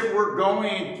times that we're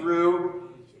going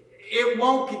through, it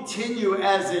won't continue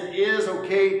as it is,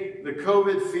 okay? The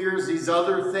COVID fears, these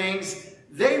other things,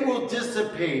 they will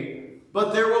dissipate.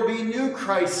 But there will be new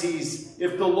crises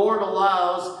if the Lord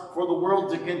allows for the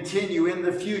world to continue in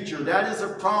the future. That is a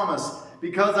promise.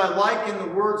 Because I like in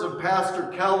the words of Pastor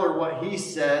Keller what he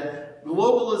said,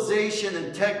 globalization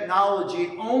and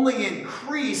technology only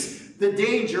increase the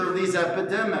danger of these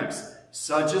epidemics.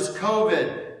 such as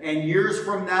COVID. And years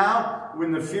from now,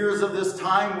 when the fears of this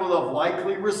time will have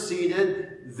likely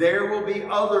receded, there will be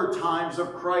other times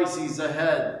of crises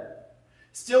ahead.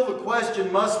 Still, the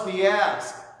question must be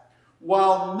asked,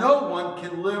 while no one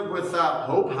can live without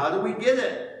hope, how do we get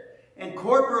it? And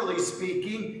corporately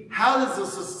speaking, how does a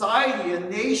society, a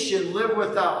nation, live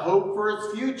without hope for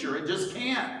its future? It just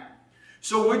can't.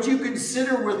 So would you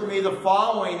consider with me the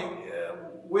following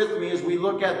with me as we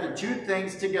look at the two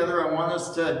things together I want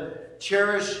us to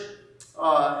cherish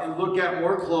and look at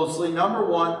more closely. Number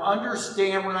one,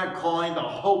 understand what I'm calling the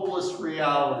hopeless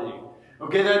reality.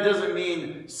 Okay, that doesn't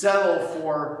mean settle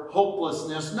for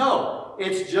hopelessness. No,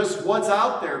 it's just what's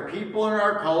out there. People in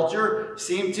our culture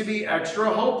seem to be extra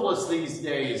hopeless these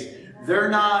days. They're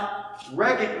not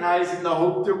recognizing the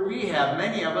hope that we have.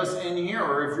 Many of us in here,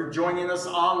 or if you're joining us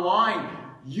online,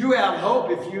 you have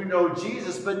hope if you know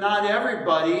Jesus, but not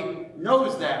everybody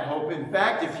knows that hope. In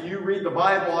fact, if you read the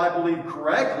Bible, I believe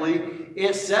correctly,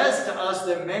 it says to us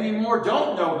that many more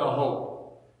don't know the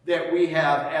hope that we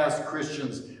have as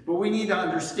Christians. But we need to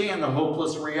understand the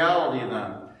hopeless reality of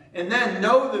them. And then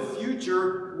know the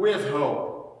future with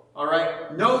hope. All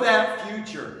right? Know that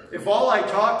future. If all I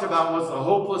talked about was the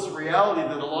hopeless reality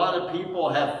that a lot of people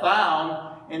have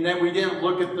found, and then we didn't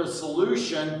look at the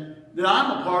solution, then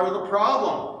I'm a part of the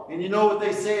problem. And you know what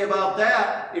they say about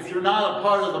that? If you're not a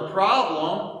part of the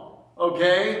problem,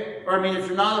 okay? Or I mean, if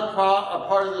you're not a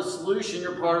part of the solution,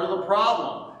 you're part of the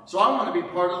problem. So I want to be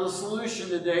part of the solution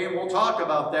today, and we'll talk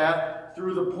about that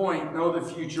through the point, know the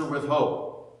future with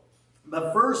hope.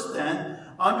 But first then,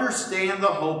 understand the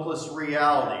hopeless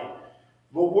reality.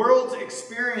 The world's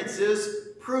experiences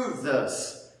prove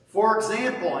this. For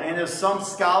example, and as some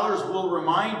scholars will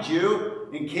remind you,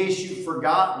 in case you've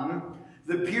forgotten,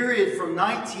 the period from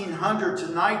 1900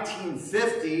 to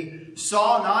 1950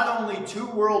 saw not only 2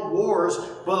 world wars,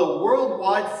 but a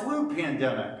worldwide flu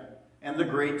pandemic and the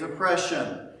Great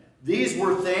Depression. These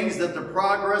were things that the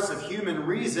progress of human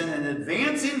reason and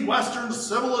advancing Western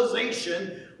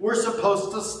civilization were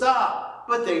supposed to stop,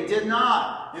 but they did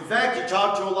not. In fact, you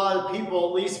talk to a lot of people,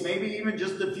 at least maybe even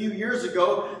just a few years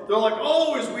ago, they're like,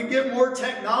 oh, as we get more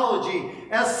technology,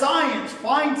 as science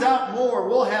finds out more,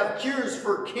 we'll have cures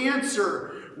for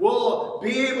cancer, we'll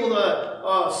be able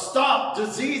to stop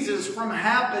diseases from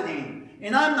happening.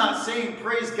 And I'm not saying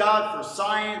praise God for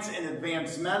science and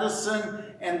advanced medicine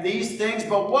and these things,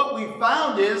 but what we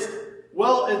found is,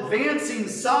 well, advancing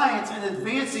science and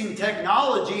advancing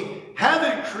technology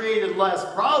haven't created less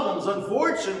problems.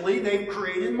 Unfortunately, they've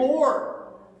created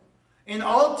more. And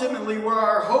ultimately, where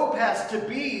our hope has to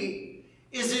be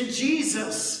is in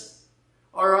Jesus.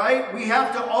 All right? We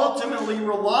have to ultimately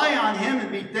rely on Him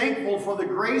and be thankful for the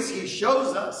grace He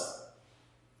shows us.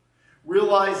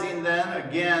 Realizing then,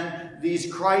 again,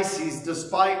 these crises,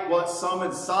 despite what some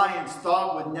in science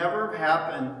thought would never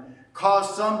happen,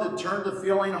 caused some to turn to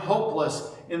feeling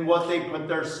hopeless in what they put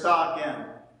their stock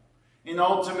in. And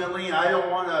ultimately, I don't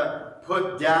want to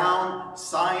put down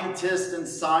scientists and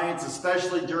science,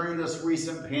 especially during this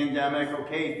recent pandemic.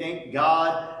 Okay, thank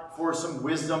God for some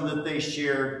wisdom that they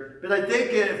shared. But I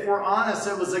think if we're honest,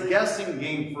 it was a guessing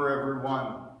game for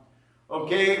everyone.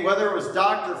 Okay, whether it was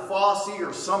Dr. Fauci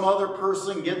or some other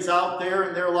person gets out there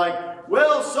and they're like,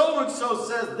 well, so-and-so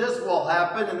says this will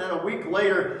happen, and then a week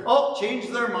later, oh,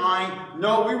 changed their mind.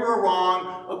 No, we were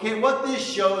wrong. Okay, what this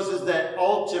shows is that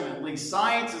ultimately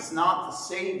science is not the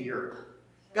Savior.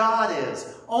 God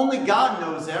is. Only God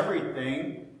knows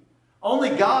everything. Only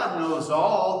God knows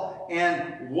all.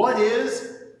 And what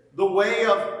is the way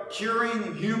of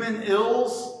curing human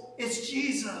ills? It's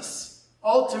Jesus.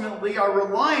 Ultimately, our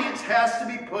reliance has to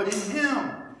be put in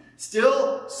Him.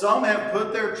 Still, some have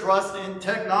put their trust in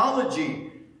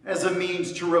technology as a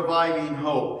means to reviving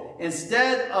hope,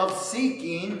 instead of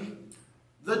seeking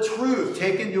the truth.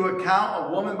 Take into account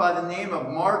a woman by the name of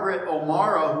Margaret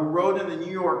O'Mara, who wrote in the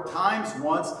New York Times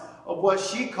once of what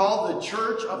she called the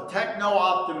Church of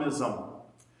Techno-Optimism.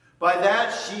 By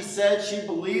that, she said she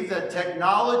believed that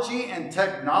technology and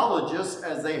technologists,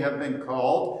 as they have been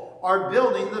called, are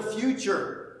building the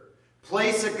future.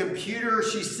 Place a computer,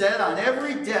 she said, on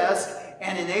every desk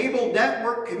and enable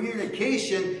network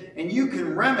communication, and you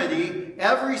can remedy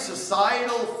every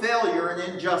societal failure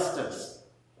and injustice.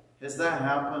 Has that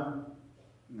happened?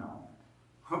 No.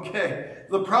 Okay.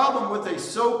 The problem with a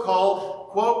so-called,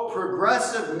 quote,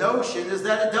 progressive notion is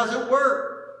that it doesn't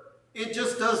work. It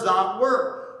just does not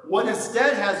work. What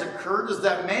instead has occurred is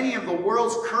that many of the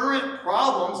world's current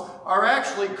problems are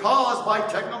actually caused by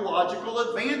technological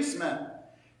advancement.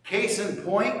 Case in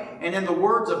point, and in the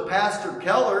words of Pastor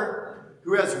Keller,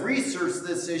 who has researched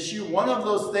this issue, one of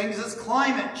those things is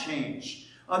climate change.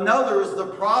 Another is the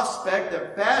prospect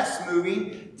that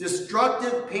fast-moving,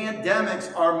 destructive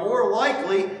pandemics are more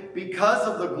likely because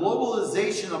of the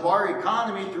globalization of our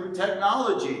economy through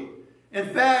technology.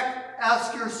 In fact,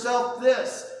 ask yourself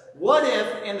this: what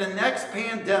if in the next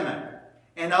pandemic,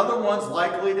 and other ones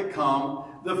likely to come,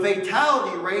 the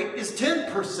fatality rate is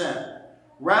 10%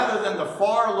 rather than the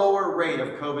far lower rate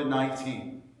of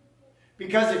COVID-19?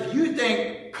 Because if you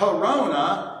think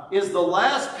Corona is the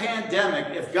last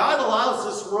pandemic, if God allows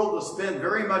this world to spin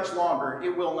very much longer,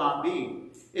 it will not be.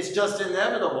 It's just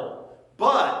inevitable.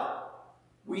 But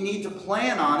we need to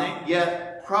plan on it,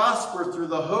 yet prosper through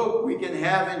the hope we can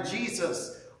have in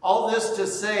Jesus. All this to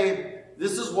say,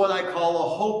 this is what I call a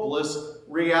hopeless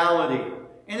reality.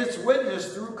 And it's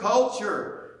witnessed through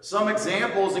culture. Some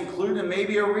examples include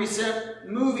maybe a recent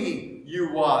movie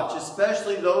you watch,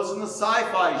 especially those in the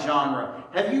sci-fi genre.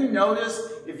 Have you noticed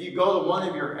if you go to one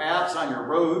of your apps on your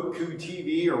Roku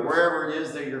TV or wherever it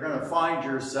is that you're going to find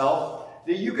yourself,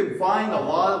 that you can find a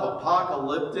lot of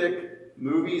apocalyptic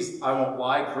movies? I won't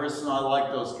lie, Chris and I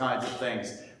like those kinds of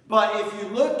things. But if you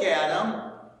look at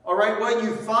them, all right, what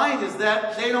you find is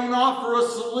that they don't offer a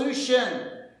solution.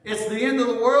 It's the end of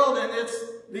the world, and it's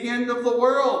the end of the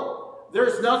world.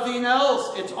 There's nothing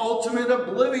else. It's ultimate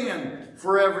oblivion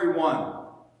for everyone.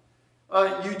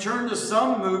 You turn to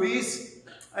some movies,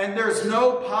 and there's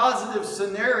no positive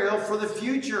scenario for the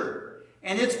future.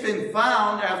 And it's been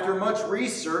found after much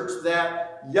research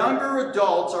that younger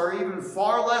adults are even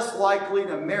far less likely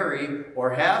to marry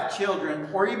or have children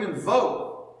or even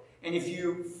vote. And if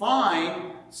you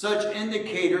find such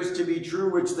indicators to be true,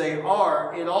 which they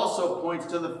are, it also points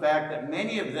to the fact that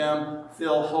many of them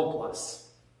feel hopeless.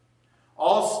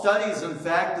 All studies, in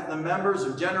fact, of the members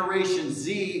of Generation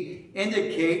Z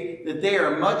indicate that they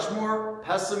are much more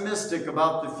pessimistic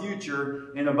about the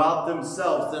future and about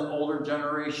themselves than older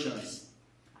generations.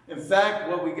 In fact,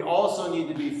 what we also need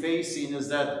to be facing is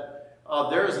that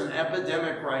there's an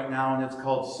epidemic right now, and it's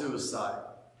called suicide.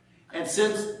 And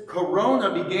since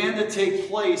Corona began to take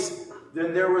place,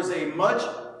 then there was a much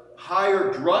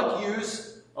higher drug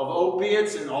use of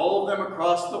opiates in all of them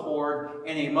across the board,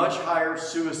 and a much higher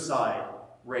suicide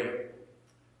rate.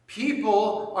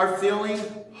 People are feeling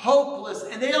hopeless,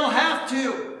 and they don't have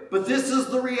to, but this is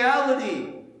the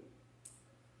reality.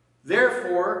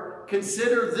 Therefore,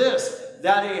 consider this,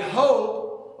 that a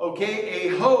hope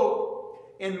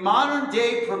in modern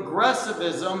day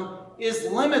progressivism is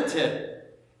limited.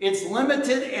 It's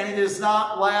limited and it is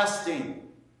not lasting.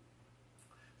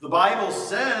 The Bible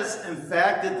says, in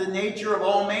fact, that the nature of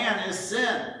all man is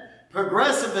sin.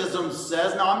 Progressivism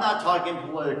says, now I'm not talking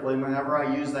politically whenever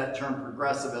I use that term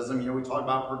progressivism. You know, we talk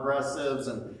about progressives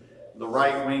and the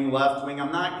right wing, left wing.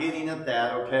 I'm not getting at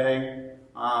that, okay?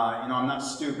 I'm not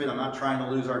stupid. I'm not trying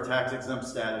to lose our tax-exempt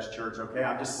status, church, okay?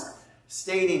 I'm just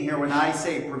stating here when I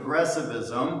say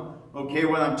progressivism, okay,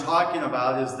 what I'm talking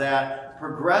about is that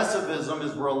progressivism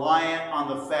is reliant on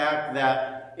the fact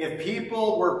that if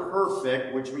people were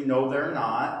perfect, which we know they're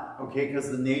not, okay, because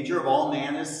the nature of all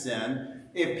man is sin,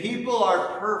 if people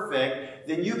are perfect,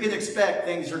 then you can expect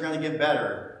things are going to get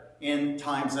better in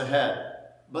times ahead.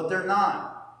 But they're not.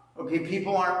 Okay,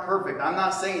 people aren't perfect. I'm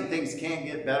not saying things can't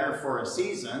get better for a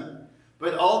season,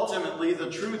 but ultimately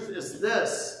the truth is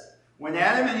this. When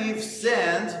Adam and Eve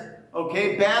sinned,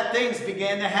 okay, bad things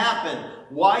began to happen.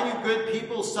 Why do good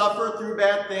people suffer through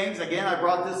bad things? Again, I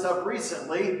brought this up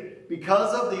recently.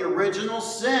 Because of the original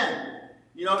sin.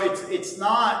 You know, it's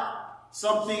not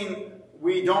something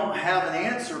we don't have an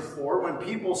answer for. When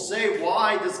people say,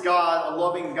 why does God, a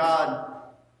loving God,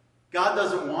 God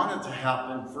doesn't want it to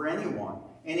happen for anyone,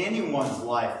 in anyone's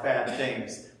life, bad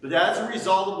things. But as a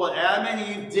result of what Adam and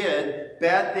Eve did,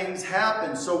 bad things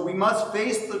happen. So we must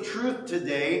face the truth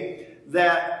today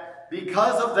that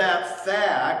because of that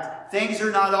fact, things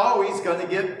are not always going to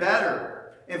get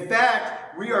better. In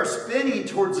fact, we are spinning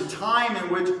towards a time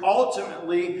in which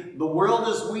ultimately the world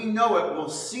as we know it will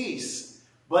cease.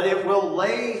 But it will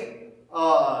lay,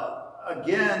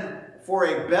 again, for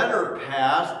a better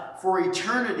path for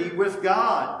eternity with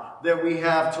God that we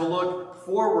have to look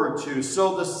forward to.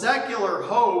 So the secular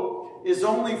hope is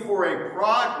only for a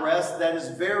progress that is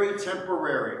very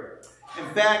temporary. In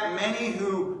fact, many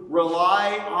who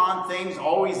rely on things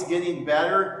always getting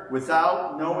better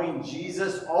without knowing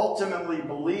Jesus ultimately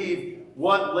believe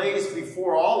what lays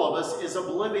before all of us is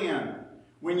oblivion.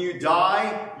 When you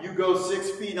die, you go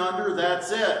 6 feet under,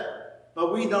 that's it.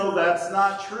 But we know that's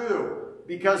not true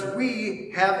because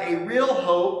we have a real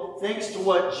hope thanks to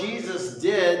what Jesus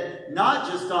did, not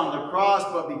just on the cross,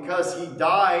 but because he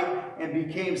died and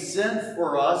became sin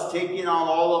for us, taking on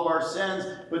all of our sins.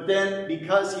 But then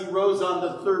because he rose on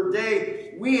the third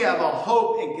day, we have a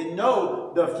hope and can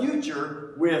know the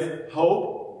future with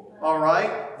hope. All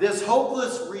right? This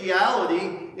hopeless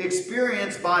reality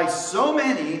experienced by so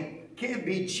many can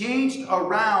be changed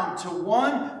around to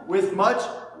one with much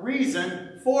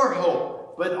reason for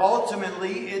hope. But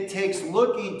ultimately, it takes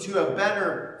looking to a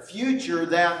better future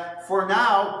that for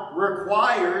now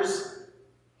requires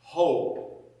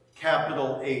hope,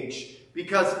 capital H,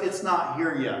 because it's not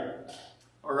here yet.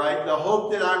 All right, the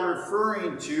hope that I'm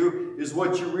referring to is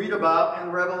what you read about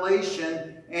in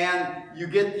Revelation, and you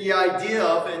get the idea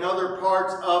of in other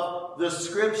parts of the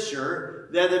Scripture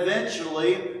that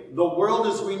eventually the world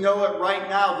as we know it right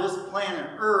now, this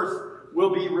planet Earth,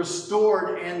 will be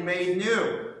restored and made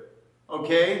new.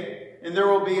 Okay? And there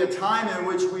will be a time in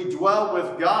which we dwell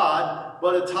with God,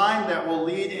 but a time that will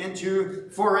lead into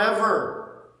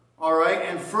forever. All right?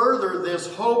 And further,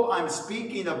 this hope I'm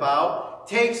speaking about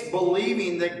takes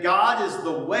believing that God is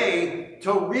the way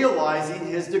to realizing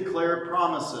His declared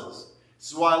promises.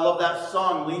 This is why I love that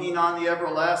song, Leaning on the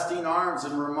Everlasting Arms,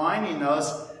 and reminding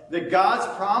us that God's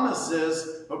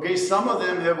promises, okay, some of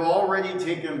them have already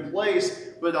taken place,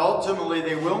 but ultimately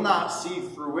they will not see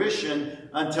fruition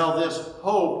until this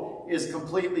hope is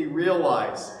completely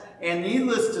realized. And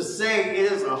needless to say,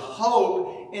 it is a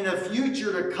hope in a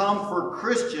future to come for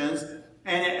Christians,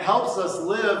 and it helps us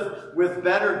live with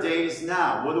better days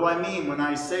now. What do I mean when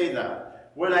I say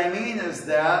that? What I mean is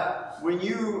that when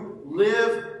you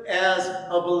live as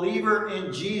a believer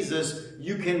in Jesus,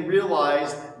 you can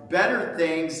realize better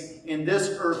things in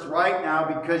this earth right now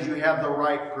because you have the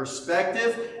right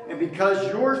perspective and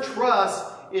because your trust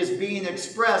is being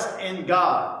expressed in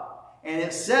God. And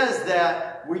it says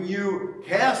that when you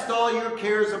cast all your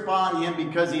cares upon Him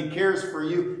because He cares for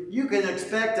you, you can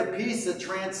expect a peace that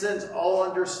transcends all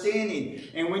understanding.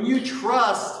 And when you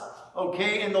trust,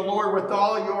 okay, in the Lord with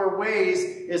all your ways,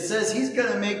 it says He's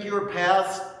going to make your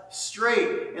paths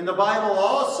straight. And the Bible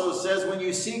also says when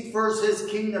you seek first His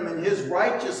kingdom and His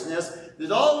righteousness,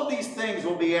 that all of these things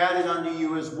will be added unto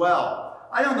you as well.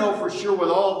 I don't know for sure what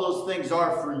all of those things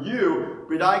are for you,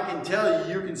 but I can tell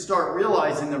you, you can start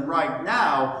realizing them right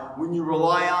now when you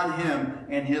rely on Him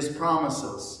and His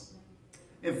promises.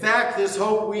 In fact, this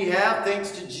hope we have,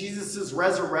 thanks to Jesus'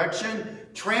 resurrection,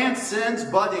 transcends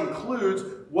but includes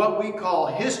what we call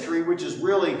history, which is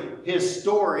really His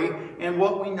story, and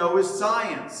what we know is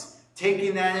science.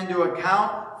 Taking that into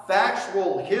account,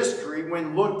 factual history,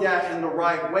 when looked at in the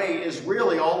right way, is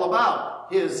really all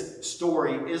about His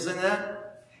story, isn't it?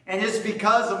 And it's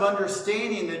because of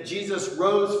understanding that Jesus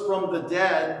rose from the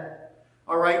dead,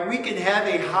 all right, we can have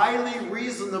a highly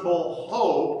reasonable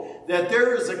hope that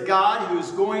there is a God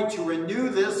who's going to renew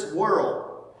this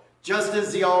world, just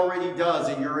as He already does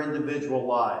in your individual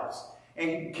lives.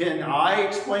 And can I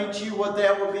explain to you what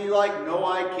that would be like? No,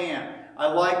 I can't. I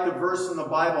like the verse in the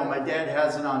Bible. My dad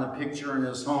has it on a picture in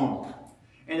his home.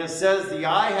 And it says, the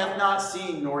eye hath not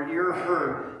seen nor ear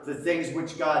heard the things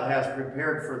which God has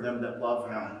prepared for them that love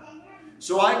Him.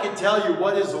 So I can tell you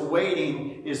what is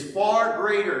awaiting is far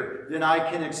greater than I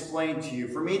can explain to you.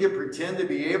 For me to pretend to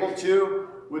be able to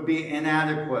would be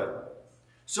inadequate.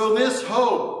 So this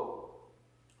hope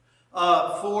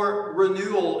for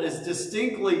renewal is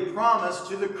distinctly promised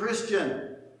to the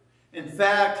Christian. In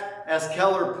fact, as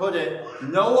Keller put it,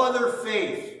 no other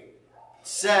faith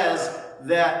says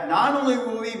that not only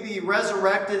will we be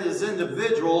resurrected as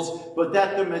individuals, but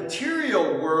that the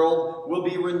material world will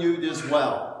be renewed as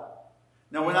well.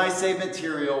 Now, when I say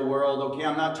material world, okay,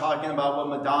 I'm not talking about what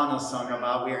Madonna sung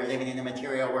about, we are living in a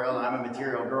material world, I'm a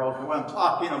material girl. What I'm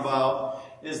talking about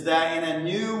is that in a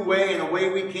new way, in a way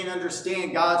we can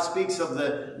understand, God speaks of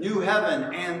the new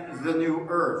heaven and the new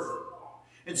earth.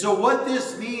 And so what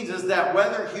this means is that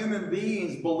whether human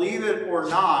beings believe it or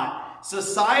not,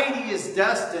 society is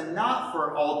destined not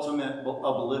for ultimate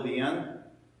oblivion.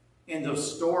 End of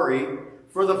story.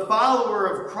 For the follower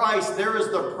of Christ, there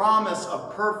is the promise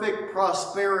of perfect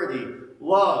prosperity,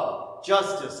 love,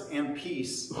 justice, and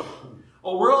peace.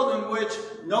 A world in which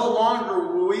no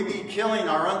longer will we be killing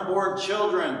our unborn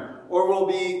children, or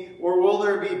will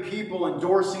there be people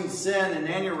endorsing sin in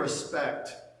any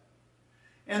respect.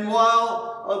 And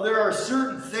while there are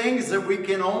certain things that we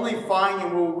can only find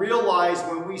and will realize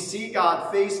when we see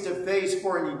God face to face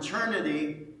for an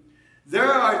eternity,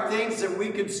 there are things that we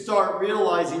can start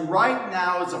realizing right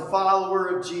now as a follower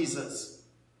of Jesus.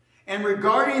 And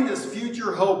regarding this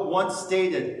future hope once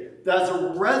stated, that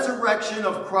the resurrection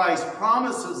of Christ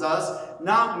promises us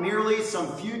not merely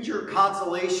some future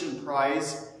consolation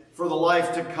prize for the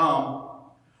life to come,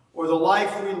 or the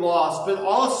life we lost, but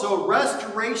also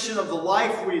restoration of the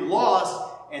life we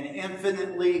lost and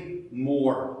infinitely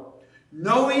more.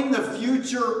 Knowing the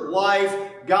future life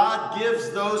God gives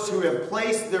those who have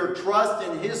placed their trust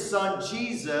in his Son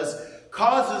Jesus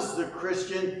causes the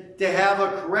Christian to have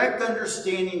a correct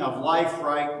understanding of life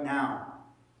right now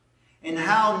and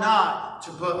how not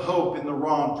to put hope in the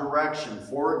wrong direction.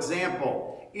 For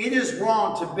example, it is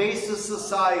wrong to base a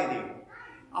society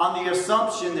on the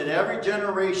assumption that every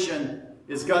generation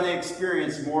is going to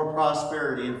experience more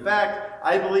prosperity. In fact,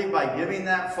 I believe by giving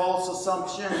that false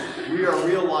assumption, we are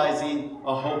realizing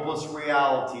a hopeless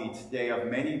reality today of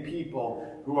many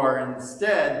people who are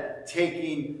instead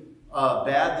taking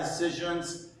bad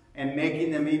decisions and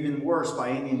making them even worse by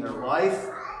ending their life,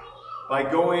 by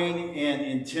going in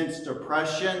intense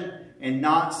depression and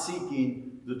not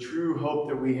seeking the true hope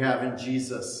that we have in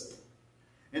Jesus.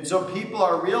 And so people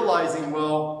are realizing,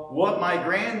 well, what my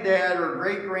granddad or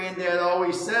great-granddad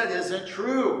always said isn't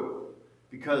true,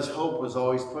 because hope was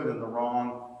always put in the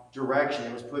wrong direction.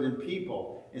 It was put in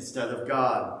people instead of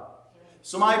God.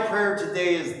 So my prayer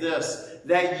today is this,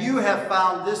 that you have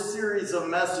found this series of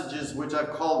messages, which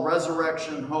I've called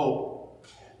Resurrection Hope,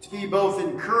 to be both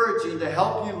encouraging to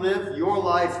help you live your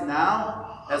life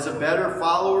now as a better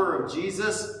follower of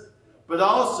Jesus, but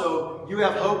also you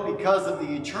have hope because of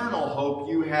the eternal hope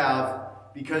you have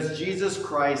because Jesus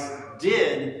Christ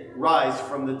did rise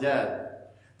from the dead.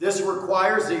 This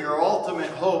requires that your ultimate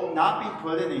hope not be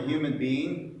put in a human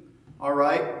being, all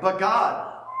right, but God.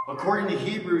 According to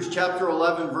Hebrews chapter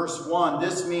 11, verse 1,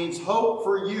 this means hope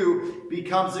for you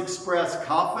becomes expressed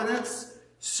confidence,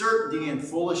 certainty, and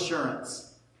full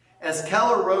assurance. As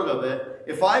Keller wrote of it,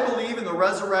 if I believe in the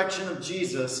resurrection of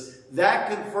Jesus, that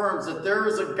confirms that there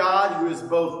is a God who is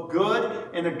both good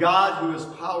and a God who is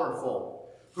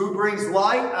powerful, who brings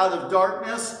light out of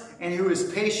darkness and who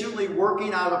is patiently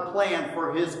working out a plan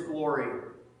for his glory.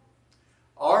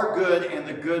 Our good and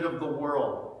the good of the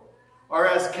world. Or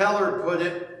as Keller put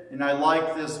it, and I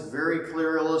like this very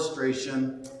clear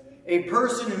illustration, a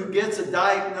person who gets a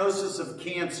diagnosis of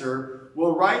cancer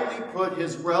will rightly put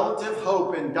his relative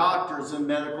hope in doctors and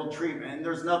medical treatment, and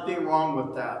there's nothing wrong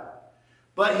with that.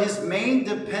 But his main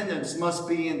dependence must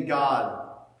be in God.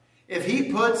 If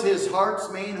he puts his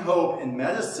heart's main hope in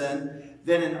medicine,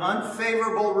 then an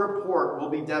unfavorable report will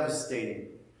be devastating.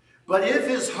 But if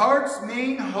his heart's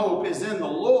main hope is in the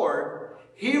Lord,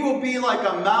 he will be like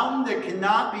a mountain that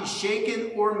cannot be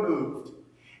shaken or moved.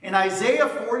 And Isaiah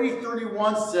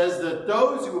 40:31 says that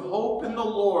those who hope in the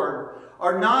Lord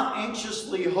are not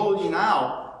anxiously holding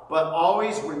out, but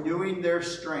always renewing their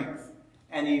strength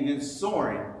and even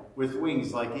soaring with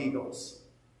wings like eagles.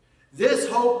 This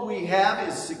hope we have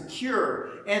is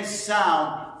secure and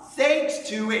sound thanks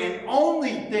to and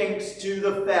only thanks to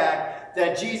the fact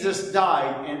that Jesus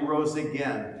died and rose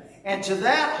again. And to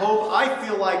that hope, I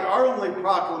feel like our only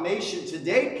proclamation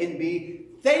today can be,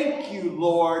 thank you,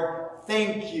 Lord,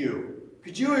 thank you.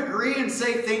 Could you agree and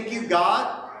say thank you,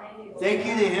 God? Thank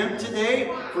you to him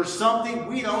today for something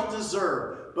we don't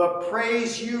deserve. But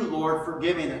praise you, Lord, for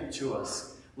giving it to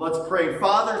us. Let's pray.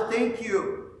 Father, thank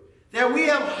you that we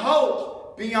have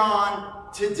hope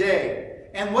beyond today.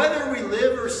 And whether we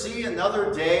live or see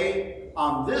another day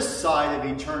on this side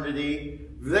of eternity,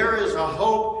 there is a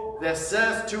hope that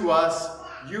says to us,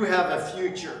 you have a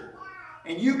future.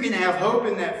 And you can have hope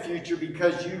in that future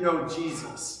because you know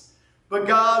Jesus. But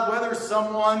God, whether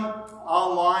someone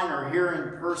online or here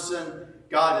in person,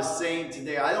 God is saying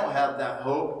today, I don't have that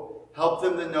hope. Help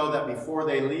them to know that before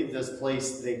they leave this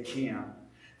place, they can.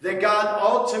 That God,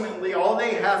 ultimately, all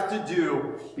they have to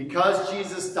do, because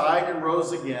Jesus died and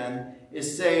rose again,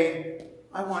 is say,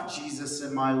 I want Jesus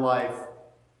in my life.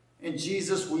 And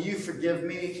Jesus, will you forgive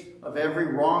me of every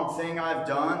wrong thing I've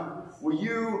done? Will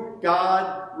you,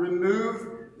 God, remove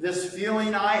this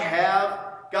feeling I have?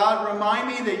 God, remind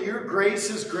me that your grace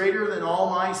is greater than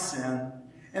all my sin.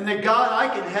 And that, God,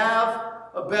 I can have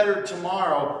a better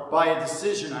tomorrow by a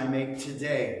decision I make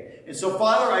today. And so,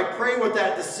 Father, I pray what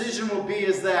that decision will be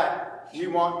is that we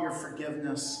want your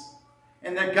forgiveness.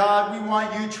 And that, God, we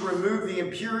want you to remove the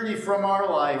impurity from our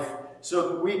life so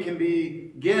that we can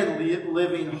begin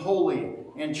living holy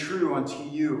and true unto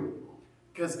you.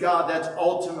 Because, God, that's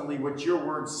ultimately what your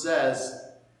word says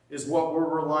is what we're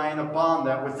relying upon,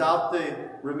 that without the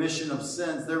remission of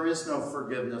sins, there is no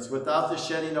forgiveness. Without the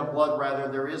shedding of blood,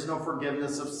 rather, there is no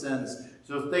forgiveness of sins.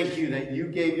 So thank you that you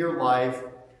gave your life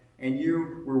and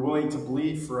you were willing to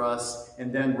bleed for us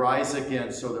and then rise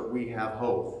again so that we have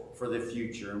hope for the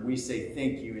future. And we say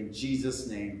thank you in Jesus'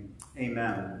 name.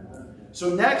 Amen.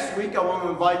 So next week, I want to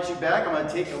invite you back. I'm going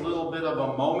to take a little bit of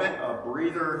a moment, a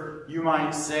breather, you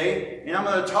might say. And I'm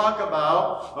going to talk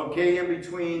about, okay, in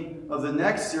between of the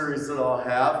next series that I'll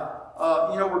have,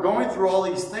 we're going through all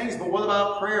these things, but what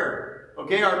about prayer?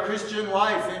 Okay, our Christian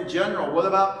life in general. What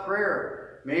about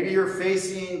prayer? Maybe you're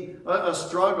facing a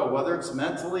struggle, whether it's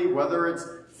mentally, whether it's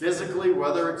physically,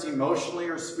 whether it's emotionally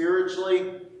or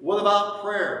spiritually. What about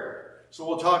prayer? So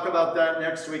we'll talk about that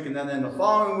next week. And then in the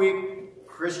following week,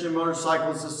 Christian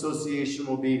Motorcyclists Association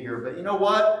will be here. But you know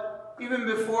what? Even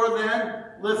before then,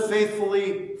 live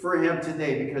faithfully for Him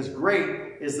today, because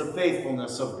great is the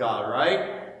faithfulness of God,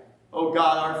 right? Oh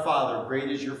God, our Father,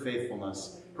 great is your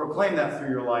faithfulness. Proclaim that through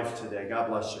your life today. God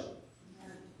bless you.